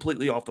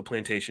completely off the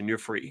plantation. You're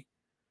free.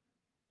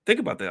 Think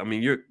about that. I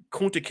mean, you're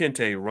Kunta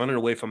Kinte running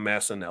away from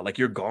massa now. Like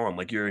you're gone.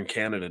 Like you're in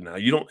Canada now.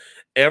 You don't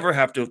ever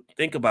have to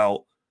think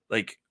about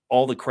like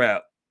all the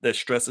crap that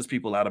stresses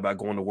people out about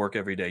going to work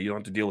every day. You don't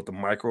have to deal with the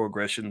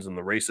microaggressions and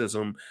the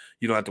racism.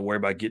 You don't have to worry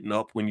about getting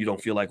up when you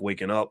don't feel like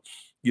waking up.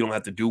 You don't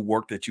have to do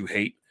work that you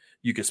hate.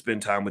 You can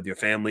spend time with your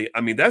family.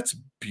 I mean, that's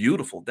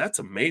beautiful. That's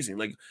amazing.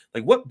 Like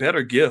what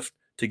better gift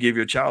to give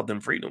your child than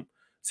freedom?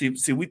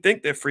 See, we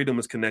think that freedom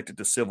is connected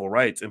to civil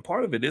rights, and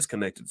part of it is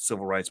connected to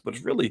civil rights, but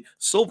it's really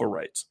civil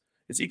rights.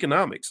 It's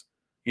economics.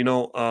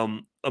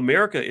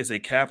 America is a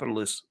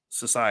capitalist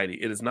society.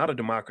 It is not a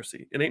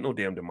democracy. It ain't no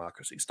damn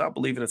democracy. Stop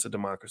believing it's a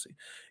democracy.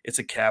 It's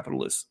a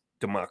capitalist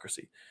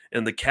democracy.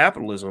 And the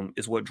capitalism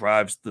is what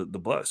drives the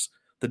bus.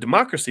 The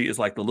democracy is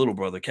like the little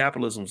brother.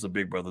 Capitalism is the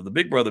big brother. The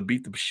big brother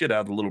beat the shit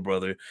out of the little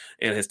brother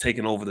and has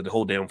taken over the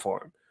whole damn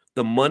farm.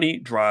 The money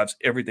drives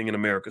everything in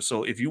America.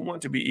 So if you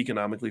want to be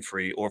economically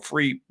free or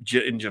free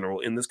in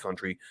general in this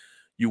country,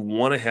 you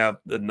want to have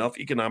enough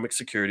economic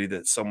security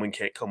that someone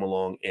can't come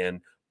along and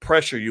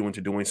pressure you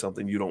into doing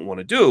something you don't want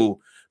to do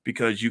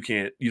because you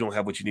don't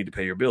have what you need to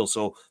pay your bills.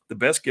 So the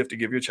best gift to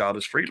give your child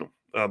is freedom,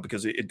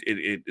 because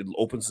it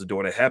opens the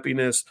door to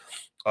happiness.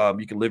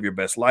 You can live your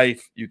best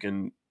life. You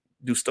can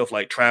do stuff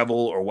like travel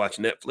or watch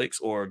Netflix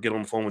or get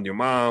on the phone with your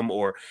mom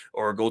or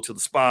go to the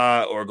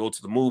spa or go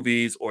to the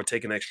movies or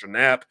take an extra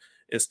nap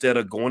instead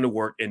of going to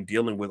work and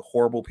dealing with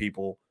horrible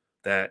people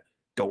that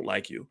don't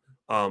like you.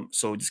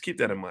 So just keep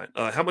that in mind.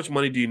 How much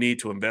money do you need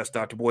to invest,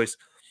 Dr. Boyce?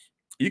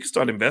 You can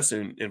start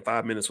investing in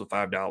 5 minutes with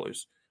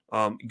 $5.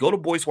 Go to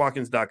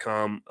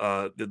boycewatkins.com.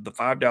 The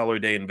 $5 a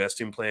day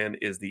investing plan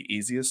is the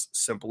easiest,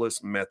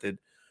 simplest method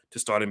to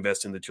start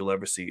investing that you'll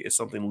ever see. It's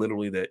something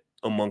literally that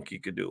a monkey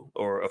could do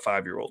or a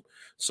 5-year-old.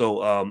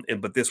 So,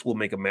 but this will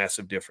make a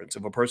massive difference.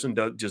 If a person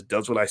just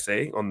does what I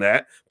say on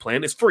that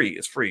plan, it's free.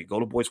 It's free. Go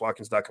to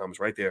boycewatkins.com. It's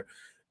right there.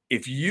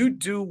 If you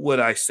do what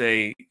I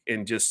say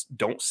and just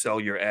don't sell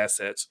your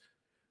assets,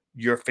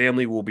 your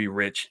family will be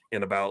rich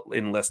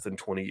in less than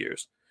 20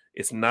 years.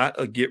 It's not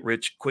a get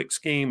rich quick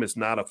scheme. It's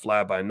not a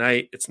fly by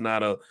night. It's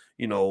not a,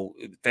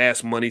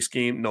 fast money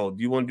scheme. No,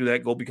 you want to do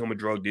that, go become a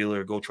drug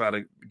dealer, go try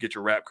to get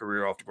your rap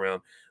career off the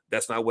ground.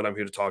 That's not what I'm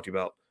here to talk to you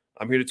about.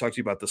 I'm here to talk to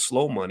you about the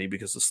slow money,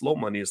 because the slow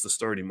money is the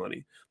sturdy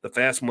money. The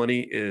fast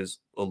money is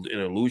an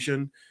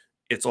illusion.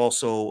 It's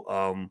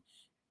also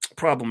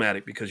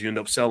problematic because you end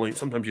up selling.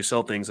 Sometimes you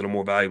sell things that are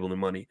more valuable than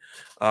money.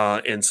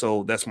 And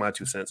so that's my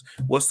 2 cents.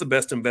 What's the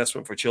best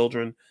investment for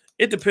children?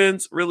 It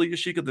depends, really,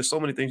 Yashika. There's so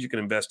many things you can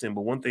invest in,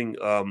 but one thing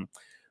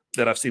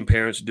that I've seen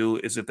parents do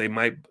is if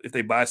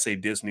they buy, say,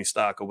 Disney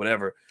stock or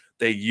whatever,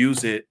 they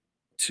use it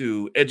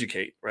to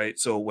educate, right?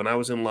 So when I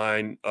was in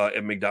line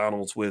at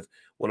McDonald's with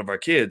one of our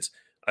kids,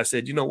 I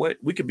said, you know what?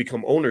 We could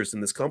become owners in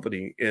this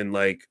company in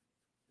like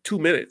 2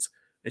 minutes.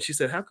 And she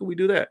said, how can we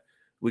do that?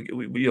 We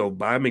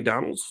buy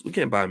McDonald's. We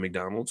can't buy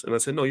McDonald's. And I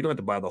said, no, you don't have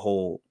to buy the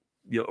whole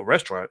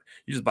restaurant.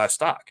 You just buy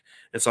stock.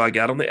 And so I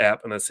got on the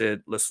app and I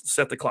said, let's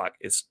set the clock.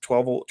 It's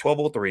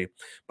 12:03.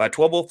 By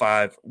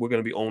 12:05, we're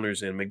going to be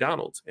owners in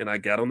McDonald's. And I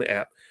got on the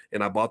app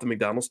and I bought the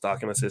McDonald's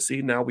stock. And I said,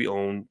 see, now we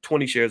own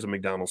 20 shares of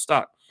McDonald's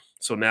stock.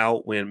 So now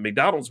when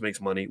McDonald's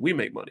makes money, we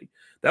make money.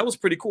 That was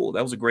pretty cool.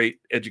 That was a great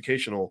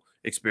educational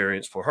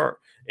experience for her.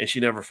 And she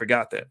never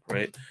forgot that,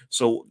 right?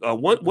 So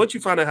once you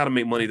find out how to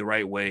make money the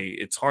right way,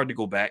 it's hard to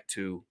go back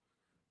to,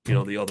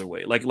 the other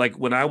way. Like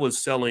when I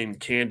was selling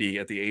candy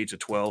at the age of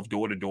 12,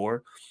 door to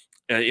door,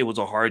 it was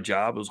a hard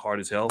job. It was hard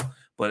as hell.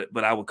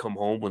 But I would come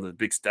home with a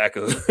big stack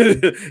of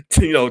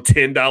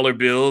 $10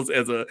 bills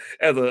as a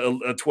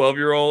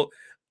 12-year-old.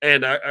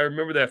 And I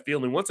remember that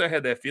feeling. Once I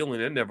had that feeling,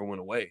 it never went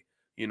away.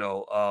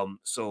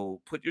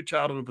 So put your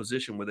child in a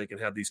position where they can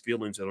have these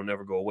feelings that'll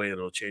never go away, and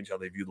it'll change how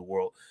they view the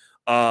world.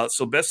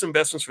 So best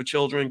investments for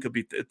children could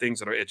be things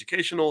that are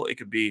educational. It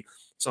could be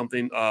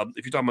something,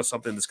 if you're talking about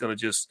something that's going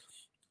to just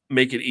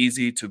make it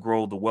easy to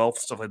grow the wealth,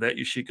 stuff like that,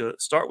 Yashika,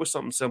 start with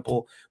something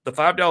simple. The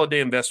 $5 a day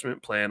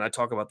investment plan, I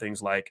talk about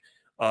things like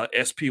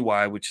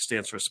SPY, which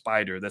stands for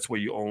Spider. That's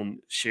where you own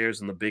shares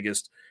in the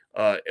biggest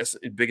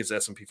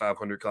S&P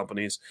 500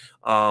 companies.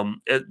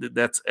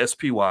 That's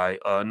SPY.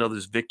 Another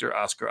is Victor,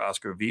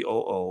 Oscar,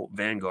 VOO,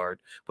 Vanguard.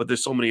 But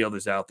there's so many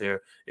others out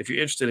there. If you're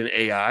interested in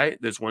AI,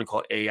 there's one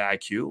called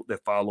AIQ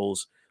that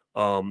follows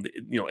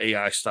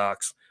AI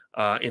stocks.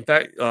 In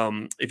fact,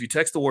 if you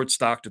text the word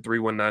stock to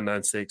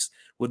 31996,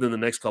 within the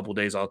next couple of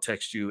days, I'll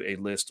text you a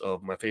list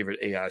of my favorite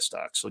AI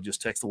stocks. So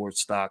just text the word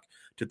stock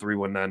to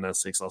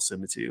 31996. I'll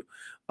send it to you.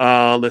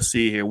 Let's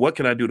see here. What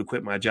can I do to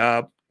quit my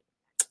job?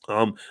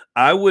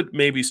 I would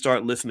maybe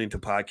start listening to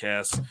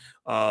podcasts,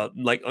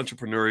 like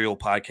entrepreneurial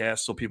podcasts,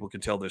 so people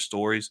can tell their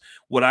stories.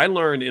 What I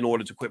learned in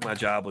order to quit my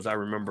job was I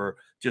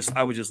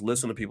would just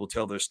listen to people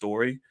tell their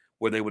story,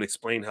 where they would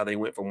explain how they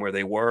went from where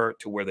they were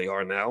to where they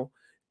are now.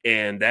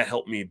 And that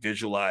helped me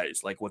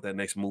visualize like what that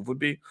next move would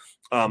be.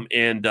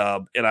 And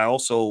I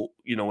also,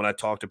 when I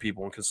talk to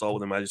people and consult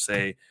with them, I just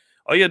say,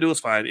 all you gotta do is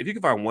if you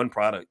can find one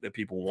product that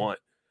people want,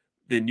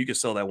 then you can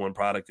sell that one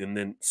product, and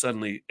then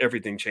suddenly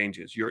everything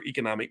changes. Your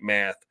economic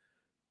math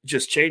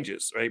just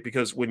changes, right?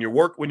 Because when you're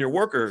a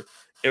worker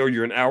or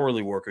you're an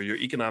hourly worker, your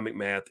economic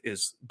math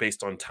is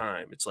based on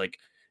time. It's like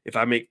if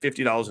I make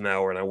 $50 an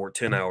hour and I work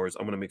 10 hours,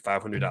 I'm going to make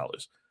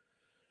 $500.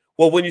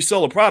 Well, when you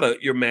sell a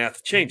product, your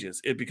math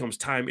changes. It becomes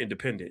time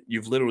independent.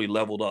 You've literally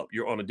leveled up.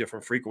 You're on a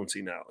different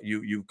frequency now.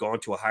 You've gone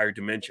to a higher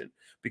dimension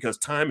because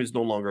time is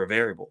no longer a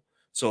variable.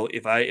 So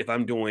if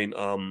I'm doing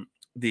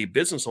the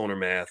business owner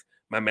math,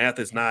 my math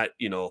is not,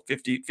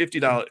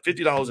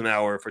 $50 an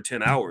hour for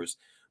 10 hours.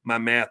 My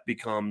math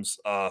becomes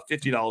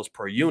 $50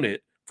 per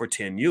unit for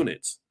 10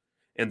 units.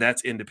 And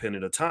that's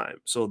independent of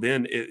time. So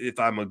then if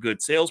I'm a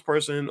good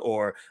salesperson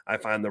or I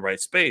find the right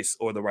space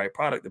or the right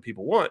product that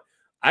people want,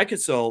 I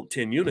could sell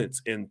 10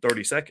 units in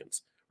 30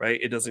 seconds, right?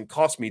 It doesn't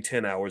cost me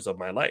 10 hours of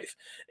my life.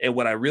 And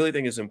what I really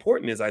think is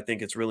important is I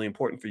think it's really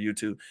important for you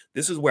to,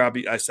 this is where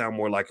I sound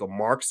more like a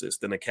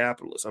Marxist than a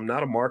capitalist. I'm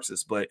not a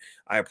Marxist, but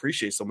I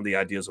appreciate some of the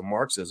ideas of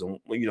Marxism,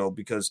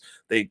 because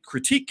they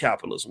critique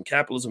capitalism.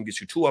 Capitalism gets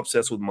you too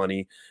obsessed with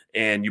money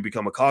and you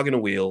become a cog in a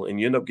wheel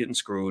and you end up getting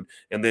screwed.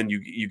 And then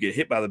you get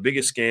hit by the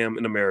biggest scam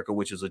in America,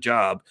 which is a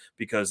job,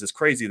 because it's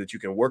crazy that you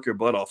can work your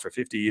butt off for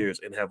 50 years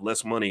and have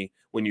less money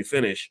when you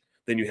finish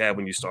than you had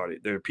when you started.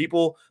 There are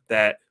people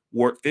that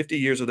worked 50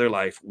 years of their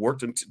life,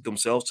 worked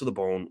themselves to the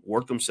bone,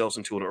 worked themselves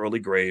into an early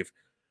grave,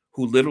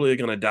 who literally are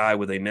going to die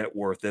with a net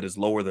worth that is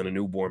lower than a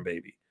newborn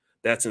baby.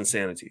 That's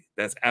insanity.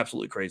 That's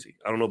absolutely crazy.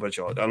 I don't know about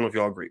y'all. I don't know if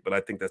y'all agree, but I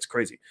think that's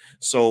crazy.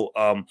 So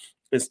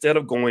instead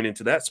of going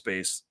into that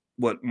space,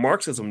 what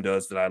Marxism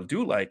does that I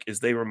do like is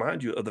they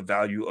remind you of the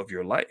value of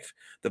your life,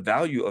 the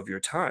value of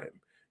your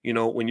time.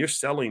 When you're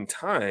selling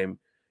time,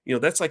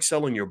 that's like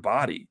selling your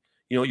body.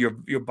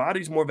 Your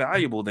body's more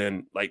valuable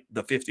than like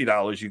the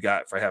 $50 you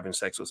got for having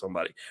sex with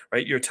somebody,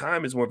 right? Your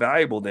time is more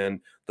valuable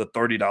than the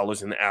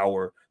 $30 an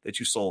hour that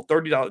you sold.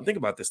 $30. Think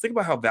about this. Think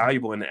about how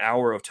valuable an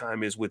hour of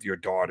time is with your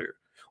daughter,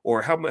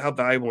 or how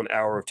valuable an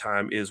hour of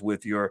time is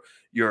with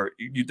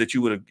that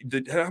you would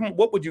have.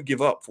 What would you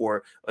give up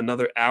for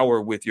another hour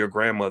with your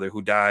grandmother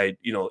who died,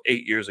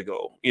 8 years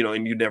ago,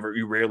 and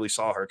you rarely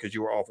saw her because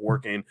you were off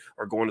working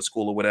or going to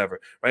school or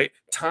whatever, right?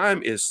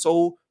 Time is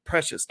so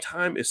precious.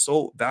 Time is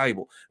so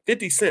valuable.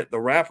 50 Cent, the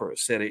rapper,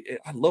 said it.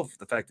 I love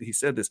the fact that he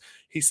said this.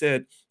 He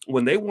said,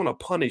 when they want to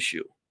punish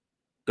you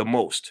the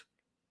most,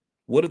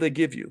 what do they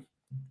give you?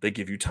 They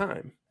give you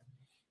time.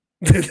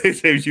 They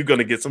say you're going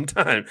to get some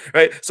time,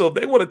 right? So if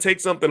they want to take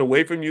something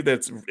away from you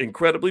that's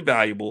incredibly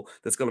valuable,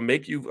 that's going to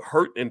make you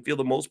hurt and feel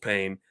the most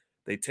pain,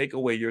 they take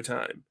away your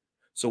time.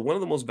 So one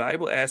of the most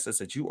valuable assets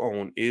that you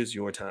own is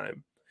your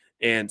time.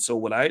 And so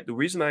the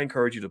reason I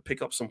encourage you to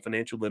pick up some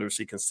financial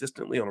literacy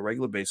consistently on a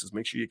regular basis,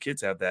 make sure your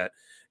kids have that,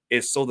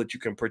 is so that you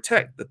can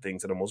protect the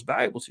things that are most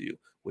valuable to you,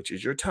 which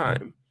is your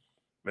time.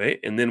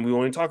 Right. And then we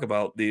want to talk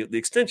about the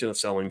extension of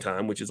selling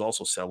time, which is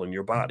also selling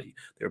your body.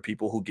 There are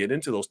people who get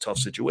into those tough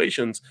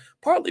situations,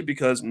 partly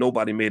because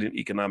nobody made an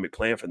economic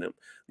plan for them.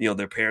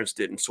 Their parents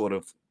didn't sort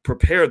of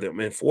prepare them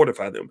and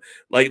fortify them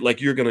like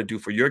you're going to do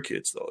for your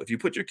kids, though. If you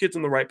put your kids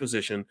in the right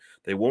position,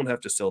 they won't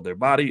have to sell their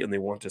body and they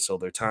won't have to sell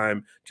their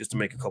time just to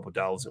make a couple of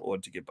dollars in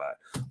order to get by.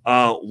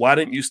 Why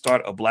didn't you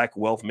start a Black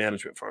wealth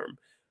management firm?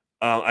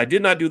 I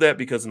did not do that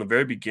because in the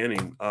very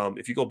beginning,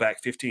 if you go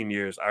back 15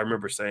 years, I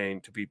remember saying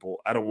to people,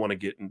 I don't want to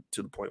get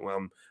to the point where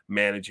I'm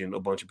managing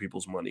a bunch of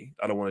people's money.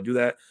 I don't want to do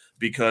that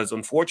because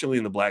unfortunately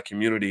in the Black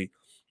community,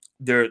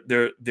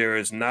 there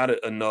is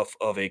not enough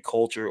of a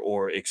culture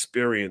or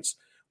experience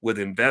with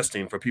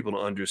investing for people to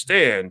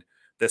understand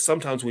that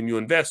sometimes when you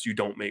invest, you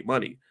don't make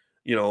money.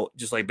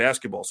 Just like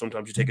basketball,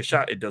 sometimes you take a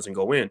shot, it doesn't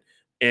go in.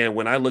 And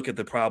when I look at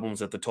the problems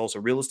that the Tulsa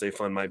Real Estate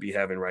Fund might be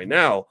having right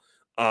now,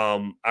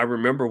 I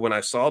remember when I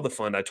saw the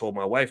fund, I told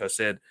my wife, I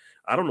said,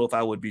 I don't know if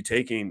I would be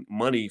taking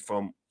money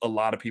from a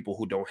lot of people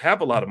who don't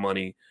have a lot of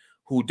money,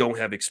 who don't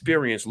have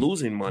experience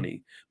losing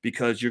money,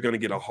 because you're going to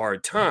get a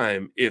hard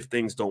time if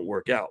things don't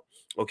work out.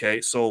 Okay.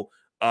 So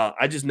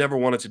I just never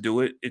wanted to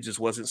do it. It just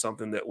wasn't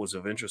something that was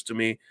of interest to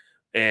me.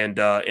 And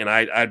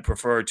I'd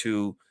prefer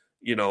to,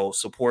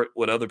 support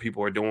what other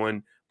people are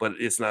doing, but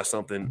it's not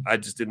something I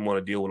just didn't want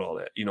to deal with all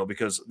that,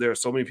 because there are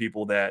so many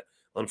people that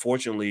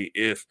unfortunately,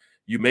 if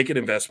you make an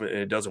investment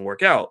and it doesn't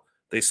work out,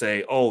 they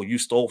say, oh, you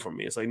stole from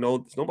me. It's like,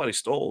 no, nobody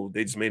stole.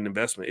 They just made an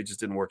investment. It just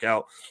didn't work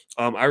out.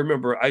 I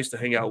remember I used to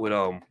hang out with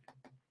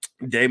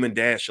Damon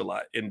Dash a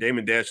lot. And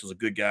Damon Dash was a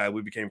good guy.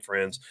 We became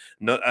friends.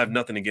 No, I have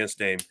nothing against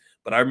Dame.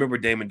 But I remember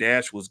Damon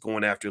Dash was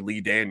going after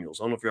Lee Daniels.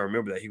 I don't know if y'all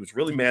remember that. He was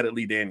really mad at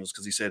Lee Daniels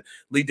because he said,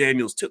 Lee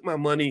Daniels took my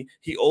money.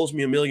 He owes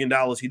me $1 million.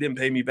 He didn't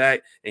pay me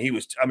back. And he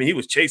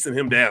was chasing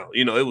him down.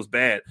 It was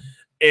bad.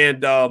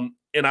 And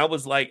I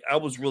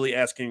was really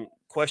asking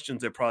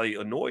questions that probably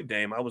annoyed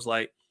Dame. I was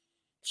like,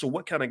 so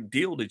what kind of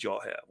deal did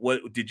y'all have?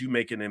 What did you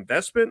make an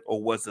investment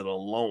or was it a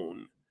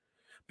loan?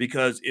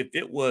 Because if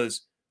it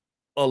was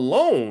a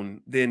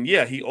loan, then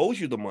yeah, he owes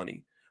you the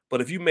money.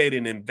 But if you made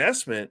an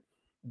investment,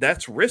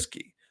 that's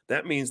risky.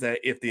 That means that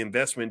if the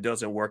investment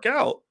doesn't work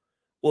out,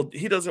 well,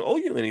 he doesn't owe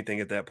you anything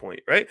at that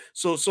point, right?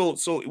 So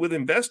with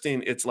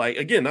investing, it's like,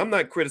 again, I'm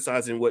not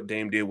criticizing what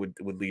Dame did with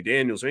Lee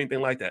Daniels or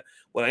anything like that.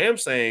 What I am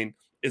saying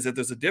is that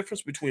there's a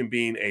difference between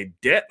being a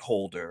debt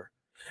holder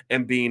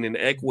and being an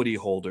equity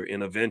holder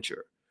in a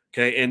venture.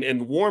 Okay.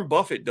 And Warren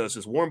Buffett does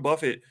this. Warren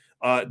Buffett,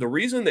 the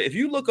reason that if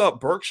you look up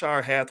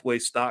Berkshire Hathaway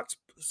stock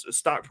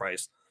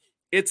price,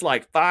 it's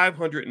like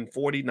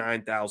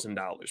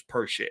 $549,000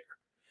 per share.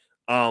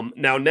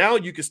 Now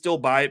you can still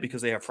buy it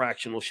because they have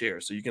fractional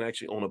shares, so you can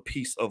actually own a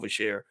piece of a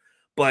share.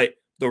 But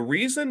the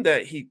reason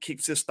that he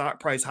keeps his stock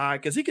price high,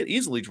 because he could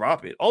easily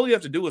drop it. All you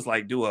have to do is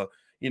like do a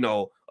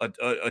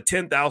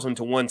 10,000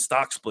 to 1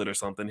 stock split or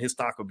something. His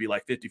stock would be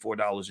like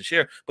 $54 a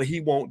share, but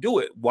he won't do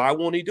it. Why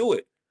won't he do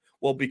it?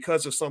 Well,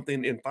 because of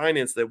something in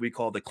finance that we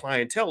call the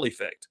clientele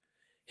effect.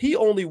 He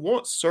only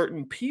wants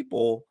certain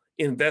people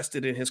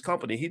invested in his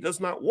company. He does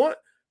not want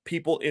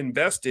people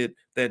invested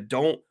that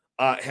don't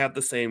have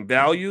the same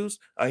values.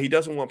 He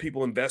doesn't want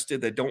people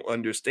invested that don't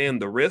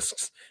understand the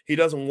risks. He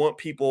doesn't want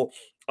people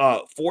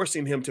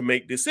forcing him to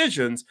make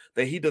decisions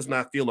that he does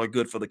not feel are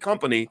good for the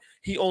company.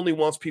 He only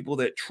wants people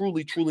that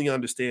truly, truly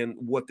understand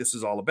what this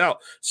is all about.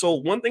 So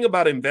one thing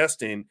about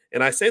investing,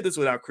 and I say this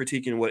without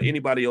critiquing what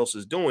anybody else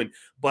is doing,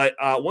 but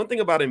one thing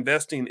about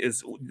investing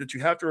is that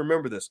you have to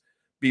remember this.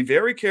 Be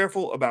very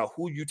careful about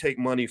who you take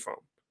money from.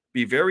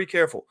 Be very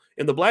careful.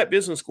 In the Black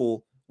Business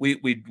School, we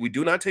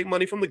do not take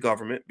money from the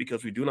government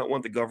because we do not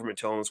want the government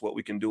telling us what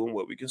we can do and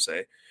what we can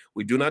say.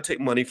 We do not take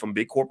money from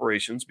big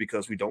corporations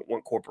because we don't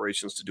want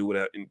corporations to do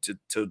whatever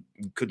to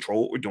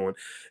control what we're doing.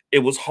 It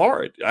was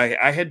hard.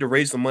 I had to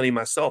raise the money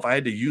myself. I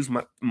had to use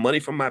my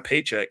money from my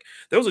paycheck.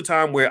 There was a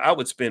time where I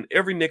would spend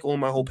every nickel in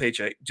my whole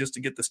paycheck just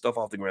to get this stuff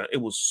off the ground.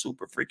 It was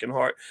super freaking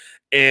hard,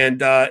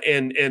 and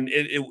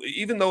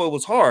even though it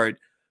was hard.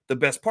 The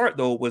best part,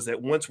 though, was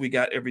that once we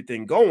got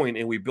everything going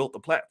and we built the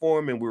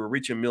platform and we were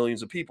reaching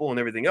millions of people and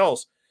everything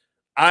else,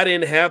 I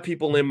didn't have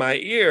people in my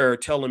ear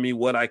telling me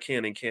what I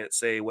can and can't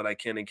say, what I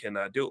can and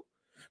cannot do,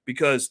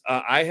 because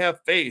I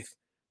have faith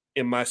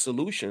in my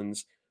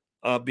solutions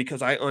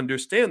because I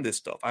understand this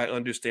stuff. I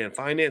understand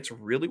finance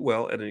really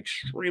well at an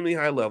extremely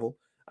high level.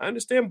 I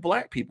understand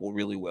Black people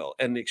really well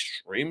at an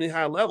extremely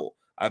high level.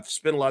 I've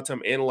spent a lot of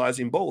time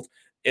analyzing both.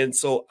 And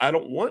so I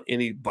don't want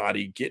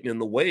anybody getting in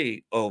the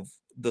way of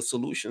the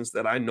solutions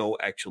that I know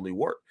actually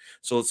work.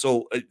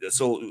 So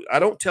I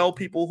don't tell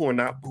people who are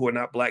not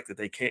Black that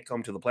they can't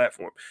come to the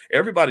platform.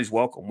 Everybody's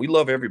welcome. We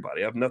love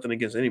everybody. I have nothing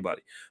against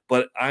anybody,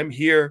 but I'm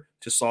here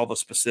to solve a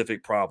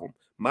specific problem.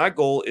 My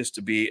goal is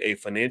to be a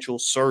financial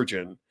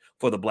surgeon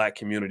for the Black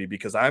community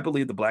because I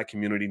believe the Black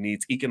community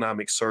needs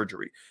economic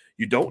surgery.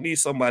 You don't need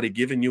somebody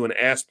giving you an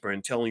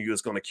aspirin telling you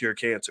it's going to cure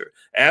cancer.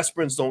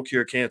 Aspirins don't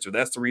cure cancer.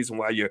 That's the reason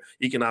why your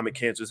economic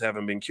cancers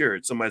haven't been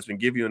cured. Somebody's been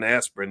giving you an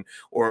aspirin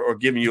or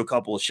giving you a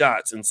couple of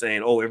shots and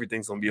saying, oh,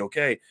 everything's going to be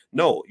okay.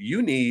 No,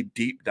 you need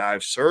deep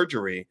dive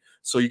surgery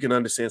so you can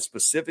understand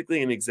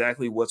specifically and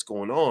exactly what's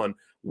going on,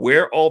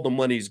 where all the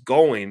money's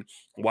going,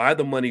 why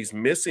the money's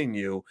missing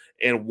you,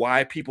 and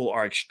why people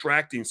are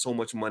extracting so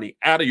much money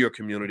out of your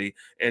community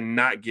and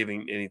not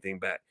giving anything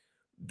back.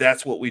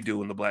 That's what we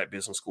do in the Black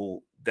Business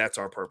School. That's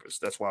our purpose.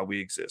 That's why we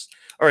exist.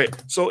 All right.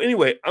 So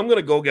anyway, I'm going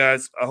to go,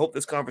 guys. I hope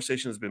this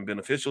conversation has been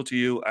beneficial to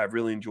you. I've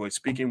really enjoyed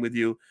speaking with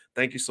you.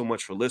 Thank you so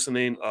much for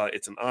listening.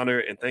 It's an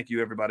honor. And thank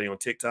you, everybody on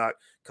TikTok,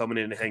 coming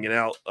in and hanging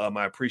out.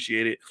 I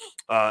appreciate it.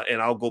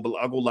 And I'll go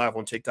live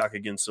on TikTok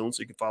again soon.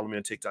 So you can follow me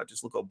on TikTok.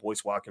 Just look up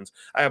Boyce Watkins.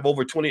 I have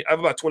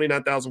about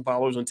 29,000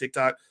 followers on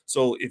TikTok.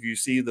 So if you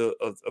see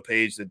a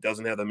page that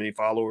doesn't have that many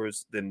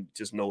followers, then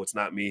just know it's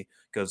not me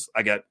because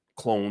I got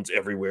clones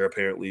everywhere,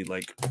 apparently,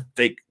 like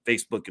fake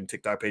Facebook and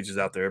TikTok pages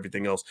out there,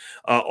 everything else.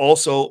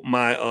 Also,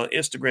 my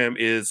Instagram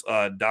is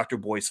Dr.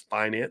 Boyce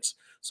Finance.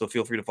 So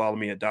feel free to follow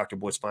me at Dr.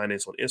 Boyce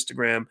Finance on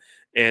Instagram.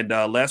 And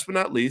last but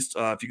not least,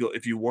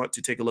 if you want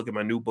to take a look at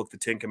my new book, The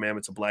 10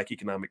 Commandments of Black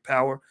Economic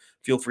Power,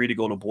 feel free to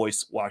go to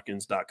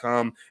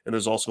BoyceWatkins.com. And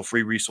there's also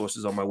free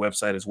resources on my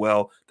website as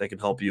well that can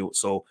help you.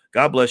 So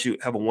God bless you.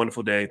 Have a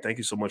wonderful day. Thank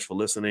you so much for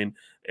listening.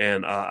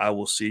 And I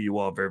will see you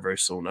all very, very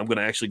soon. I'm going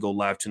to actually go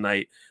live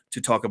tonight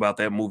to talk about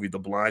that movie, The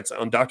Blind Side,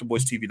 on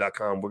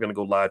drboycetv.com. We're going to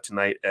go live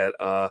tonight at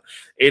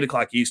 8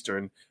 o'clock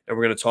Eastern. And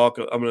we're going to talk.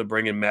 I'm going to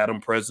bring in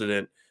Madam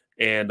President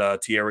and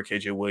Tiara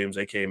KJ Williams,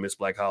 aka Miss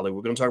Black Holly.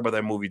 We're going to talk about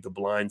that movie, The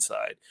Blind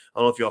Side. I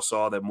don't know if y'all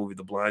saw that movie,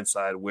 The Blind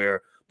Side,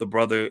 where the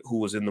brother who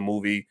was in the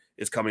movie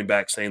is coming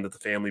back saying that the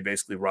family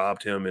basically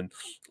robbed him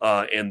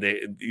and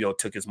they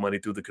took his money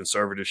through the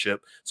conservatorship.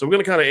 So we're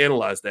going to kind of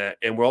analyze that,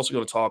 and we're also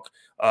going to talk.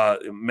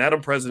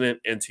 Madam President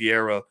and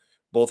Tiara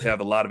both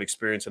have a lot of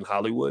experience in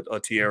Hollywood.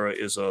 Tiara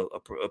is a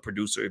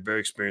producer, a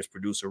very experienced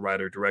producer,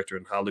 writer, director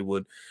in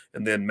Hollywood,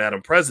 and then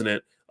Madam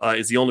President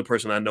is the only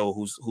person I know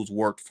who's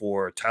worked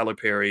for Tyler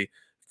Perry,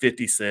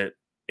 50 Cent,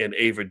 and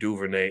Ava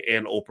DuVernay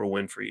and Oprah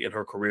Winfrey in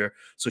her career.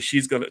 So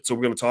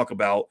we're gonna talk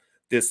about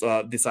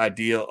this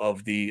idea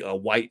of the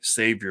white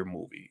savior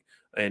movie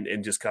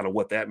and just kind of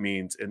what that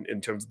means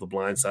in terms of The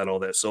Blind Side, all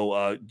that. So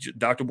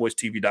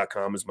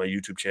drboycetv.com is my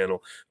YouTube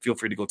channel. Feel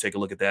free to go take a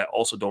look at that.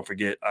 Also, don't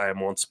forget, I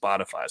am on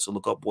Spotify. So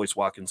look up Boyce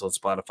Watkins on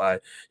Spotify.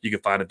 You can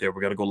find it there.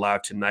 We're going to go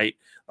live tonight,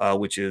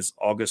 which is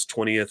August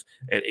 20th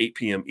at 8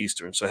 p.m.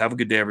 Eastern. So have a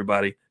good day,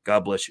 everybody.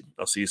 God bless you.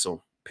 I'll see you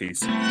soon.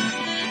 Peace.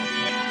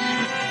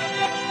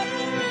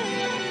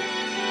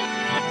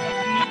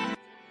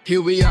 Here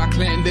we are,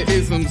 clan the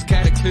isms,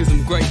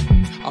 cataclysm, great.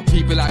 Our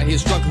people out here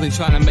struggling,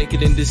 trying to make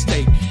it in this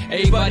state.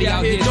 Everybody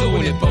out here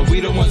doing it, but we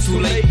the ones too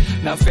late.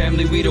 Now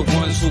family, we the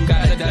ones who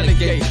gotta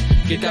delegate.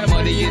 Get that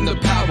money in the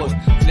power,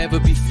 never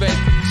be fake.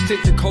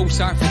 Stick to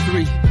cosign for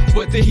 3.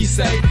 What did he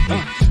say?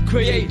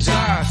 Create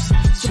jobs,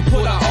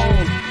 support our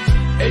own.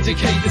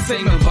 Educate the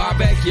same and buy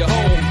back your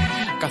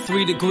home. Got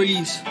 3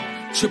 degrees,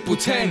 triple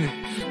 10.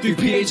 3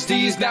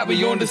 PhDs, now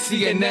we on the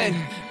CNN.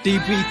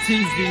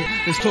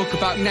 DBTV, let's talk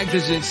about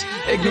negligence.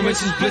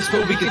 Ignorance is bliss,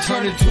 but we can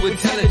turn it to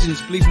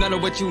intelligence. Believe none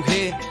of what you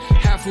hear,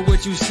 half of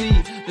what you see.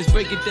 Let's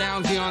break it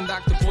down here on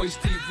Dr. Boyce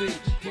TV.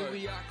 Here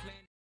we are.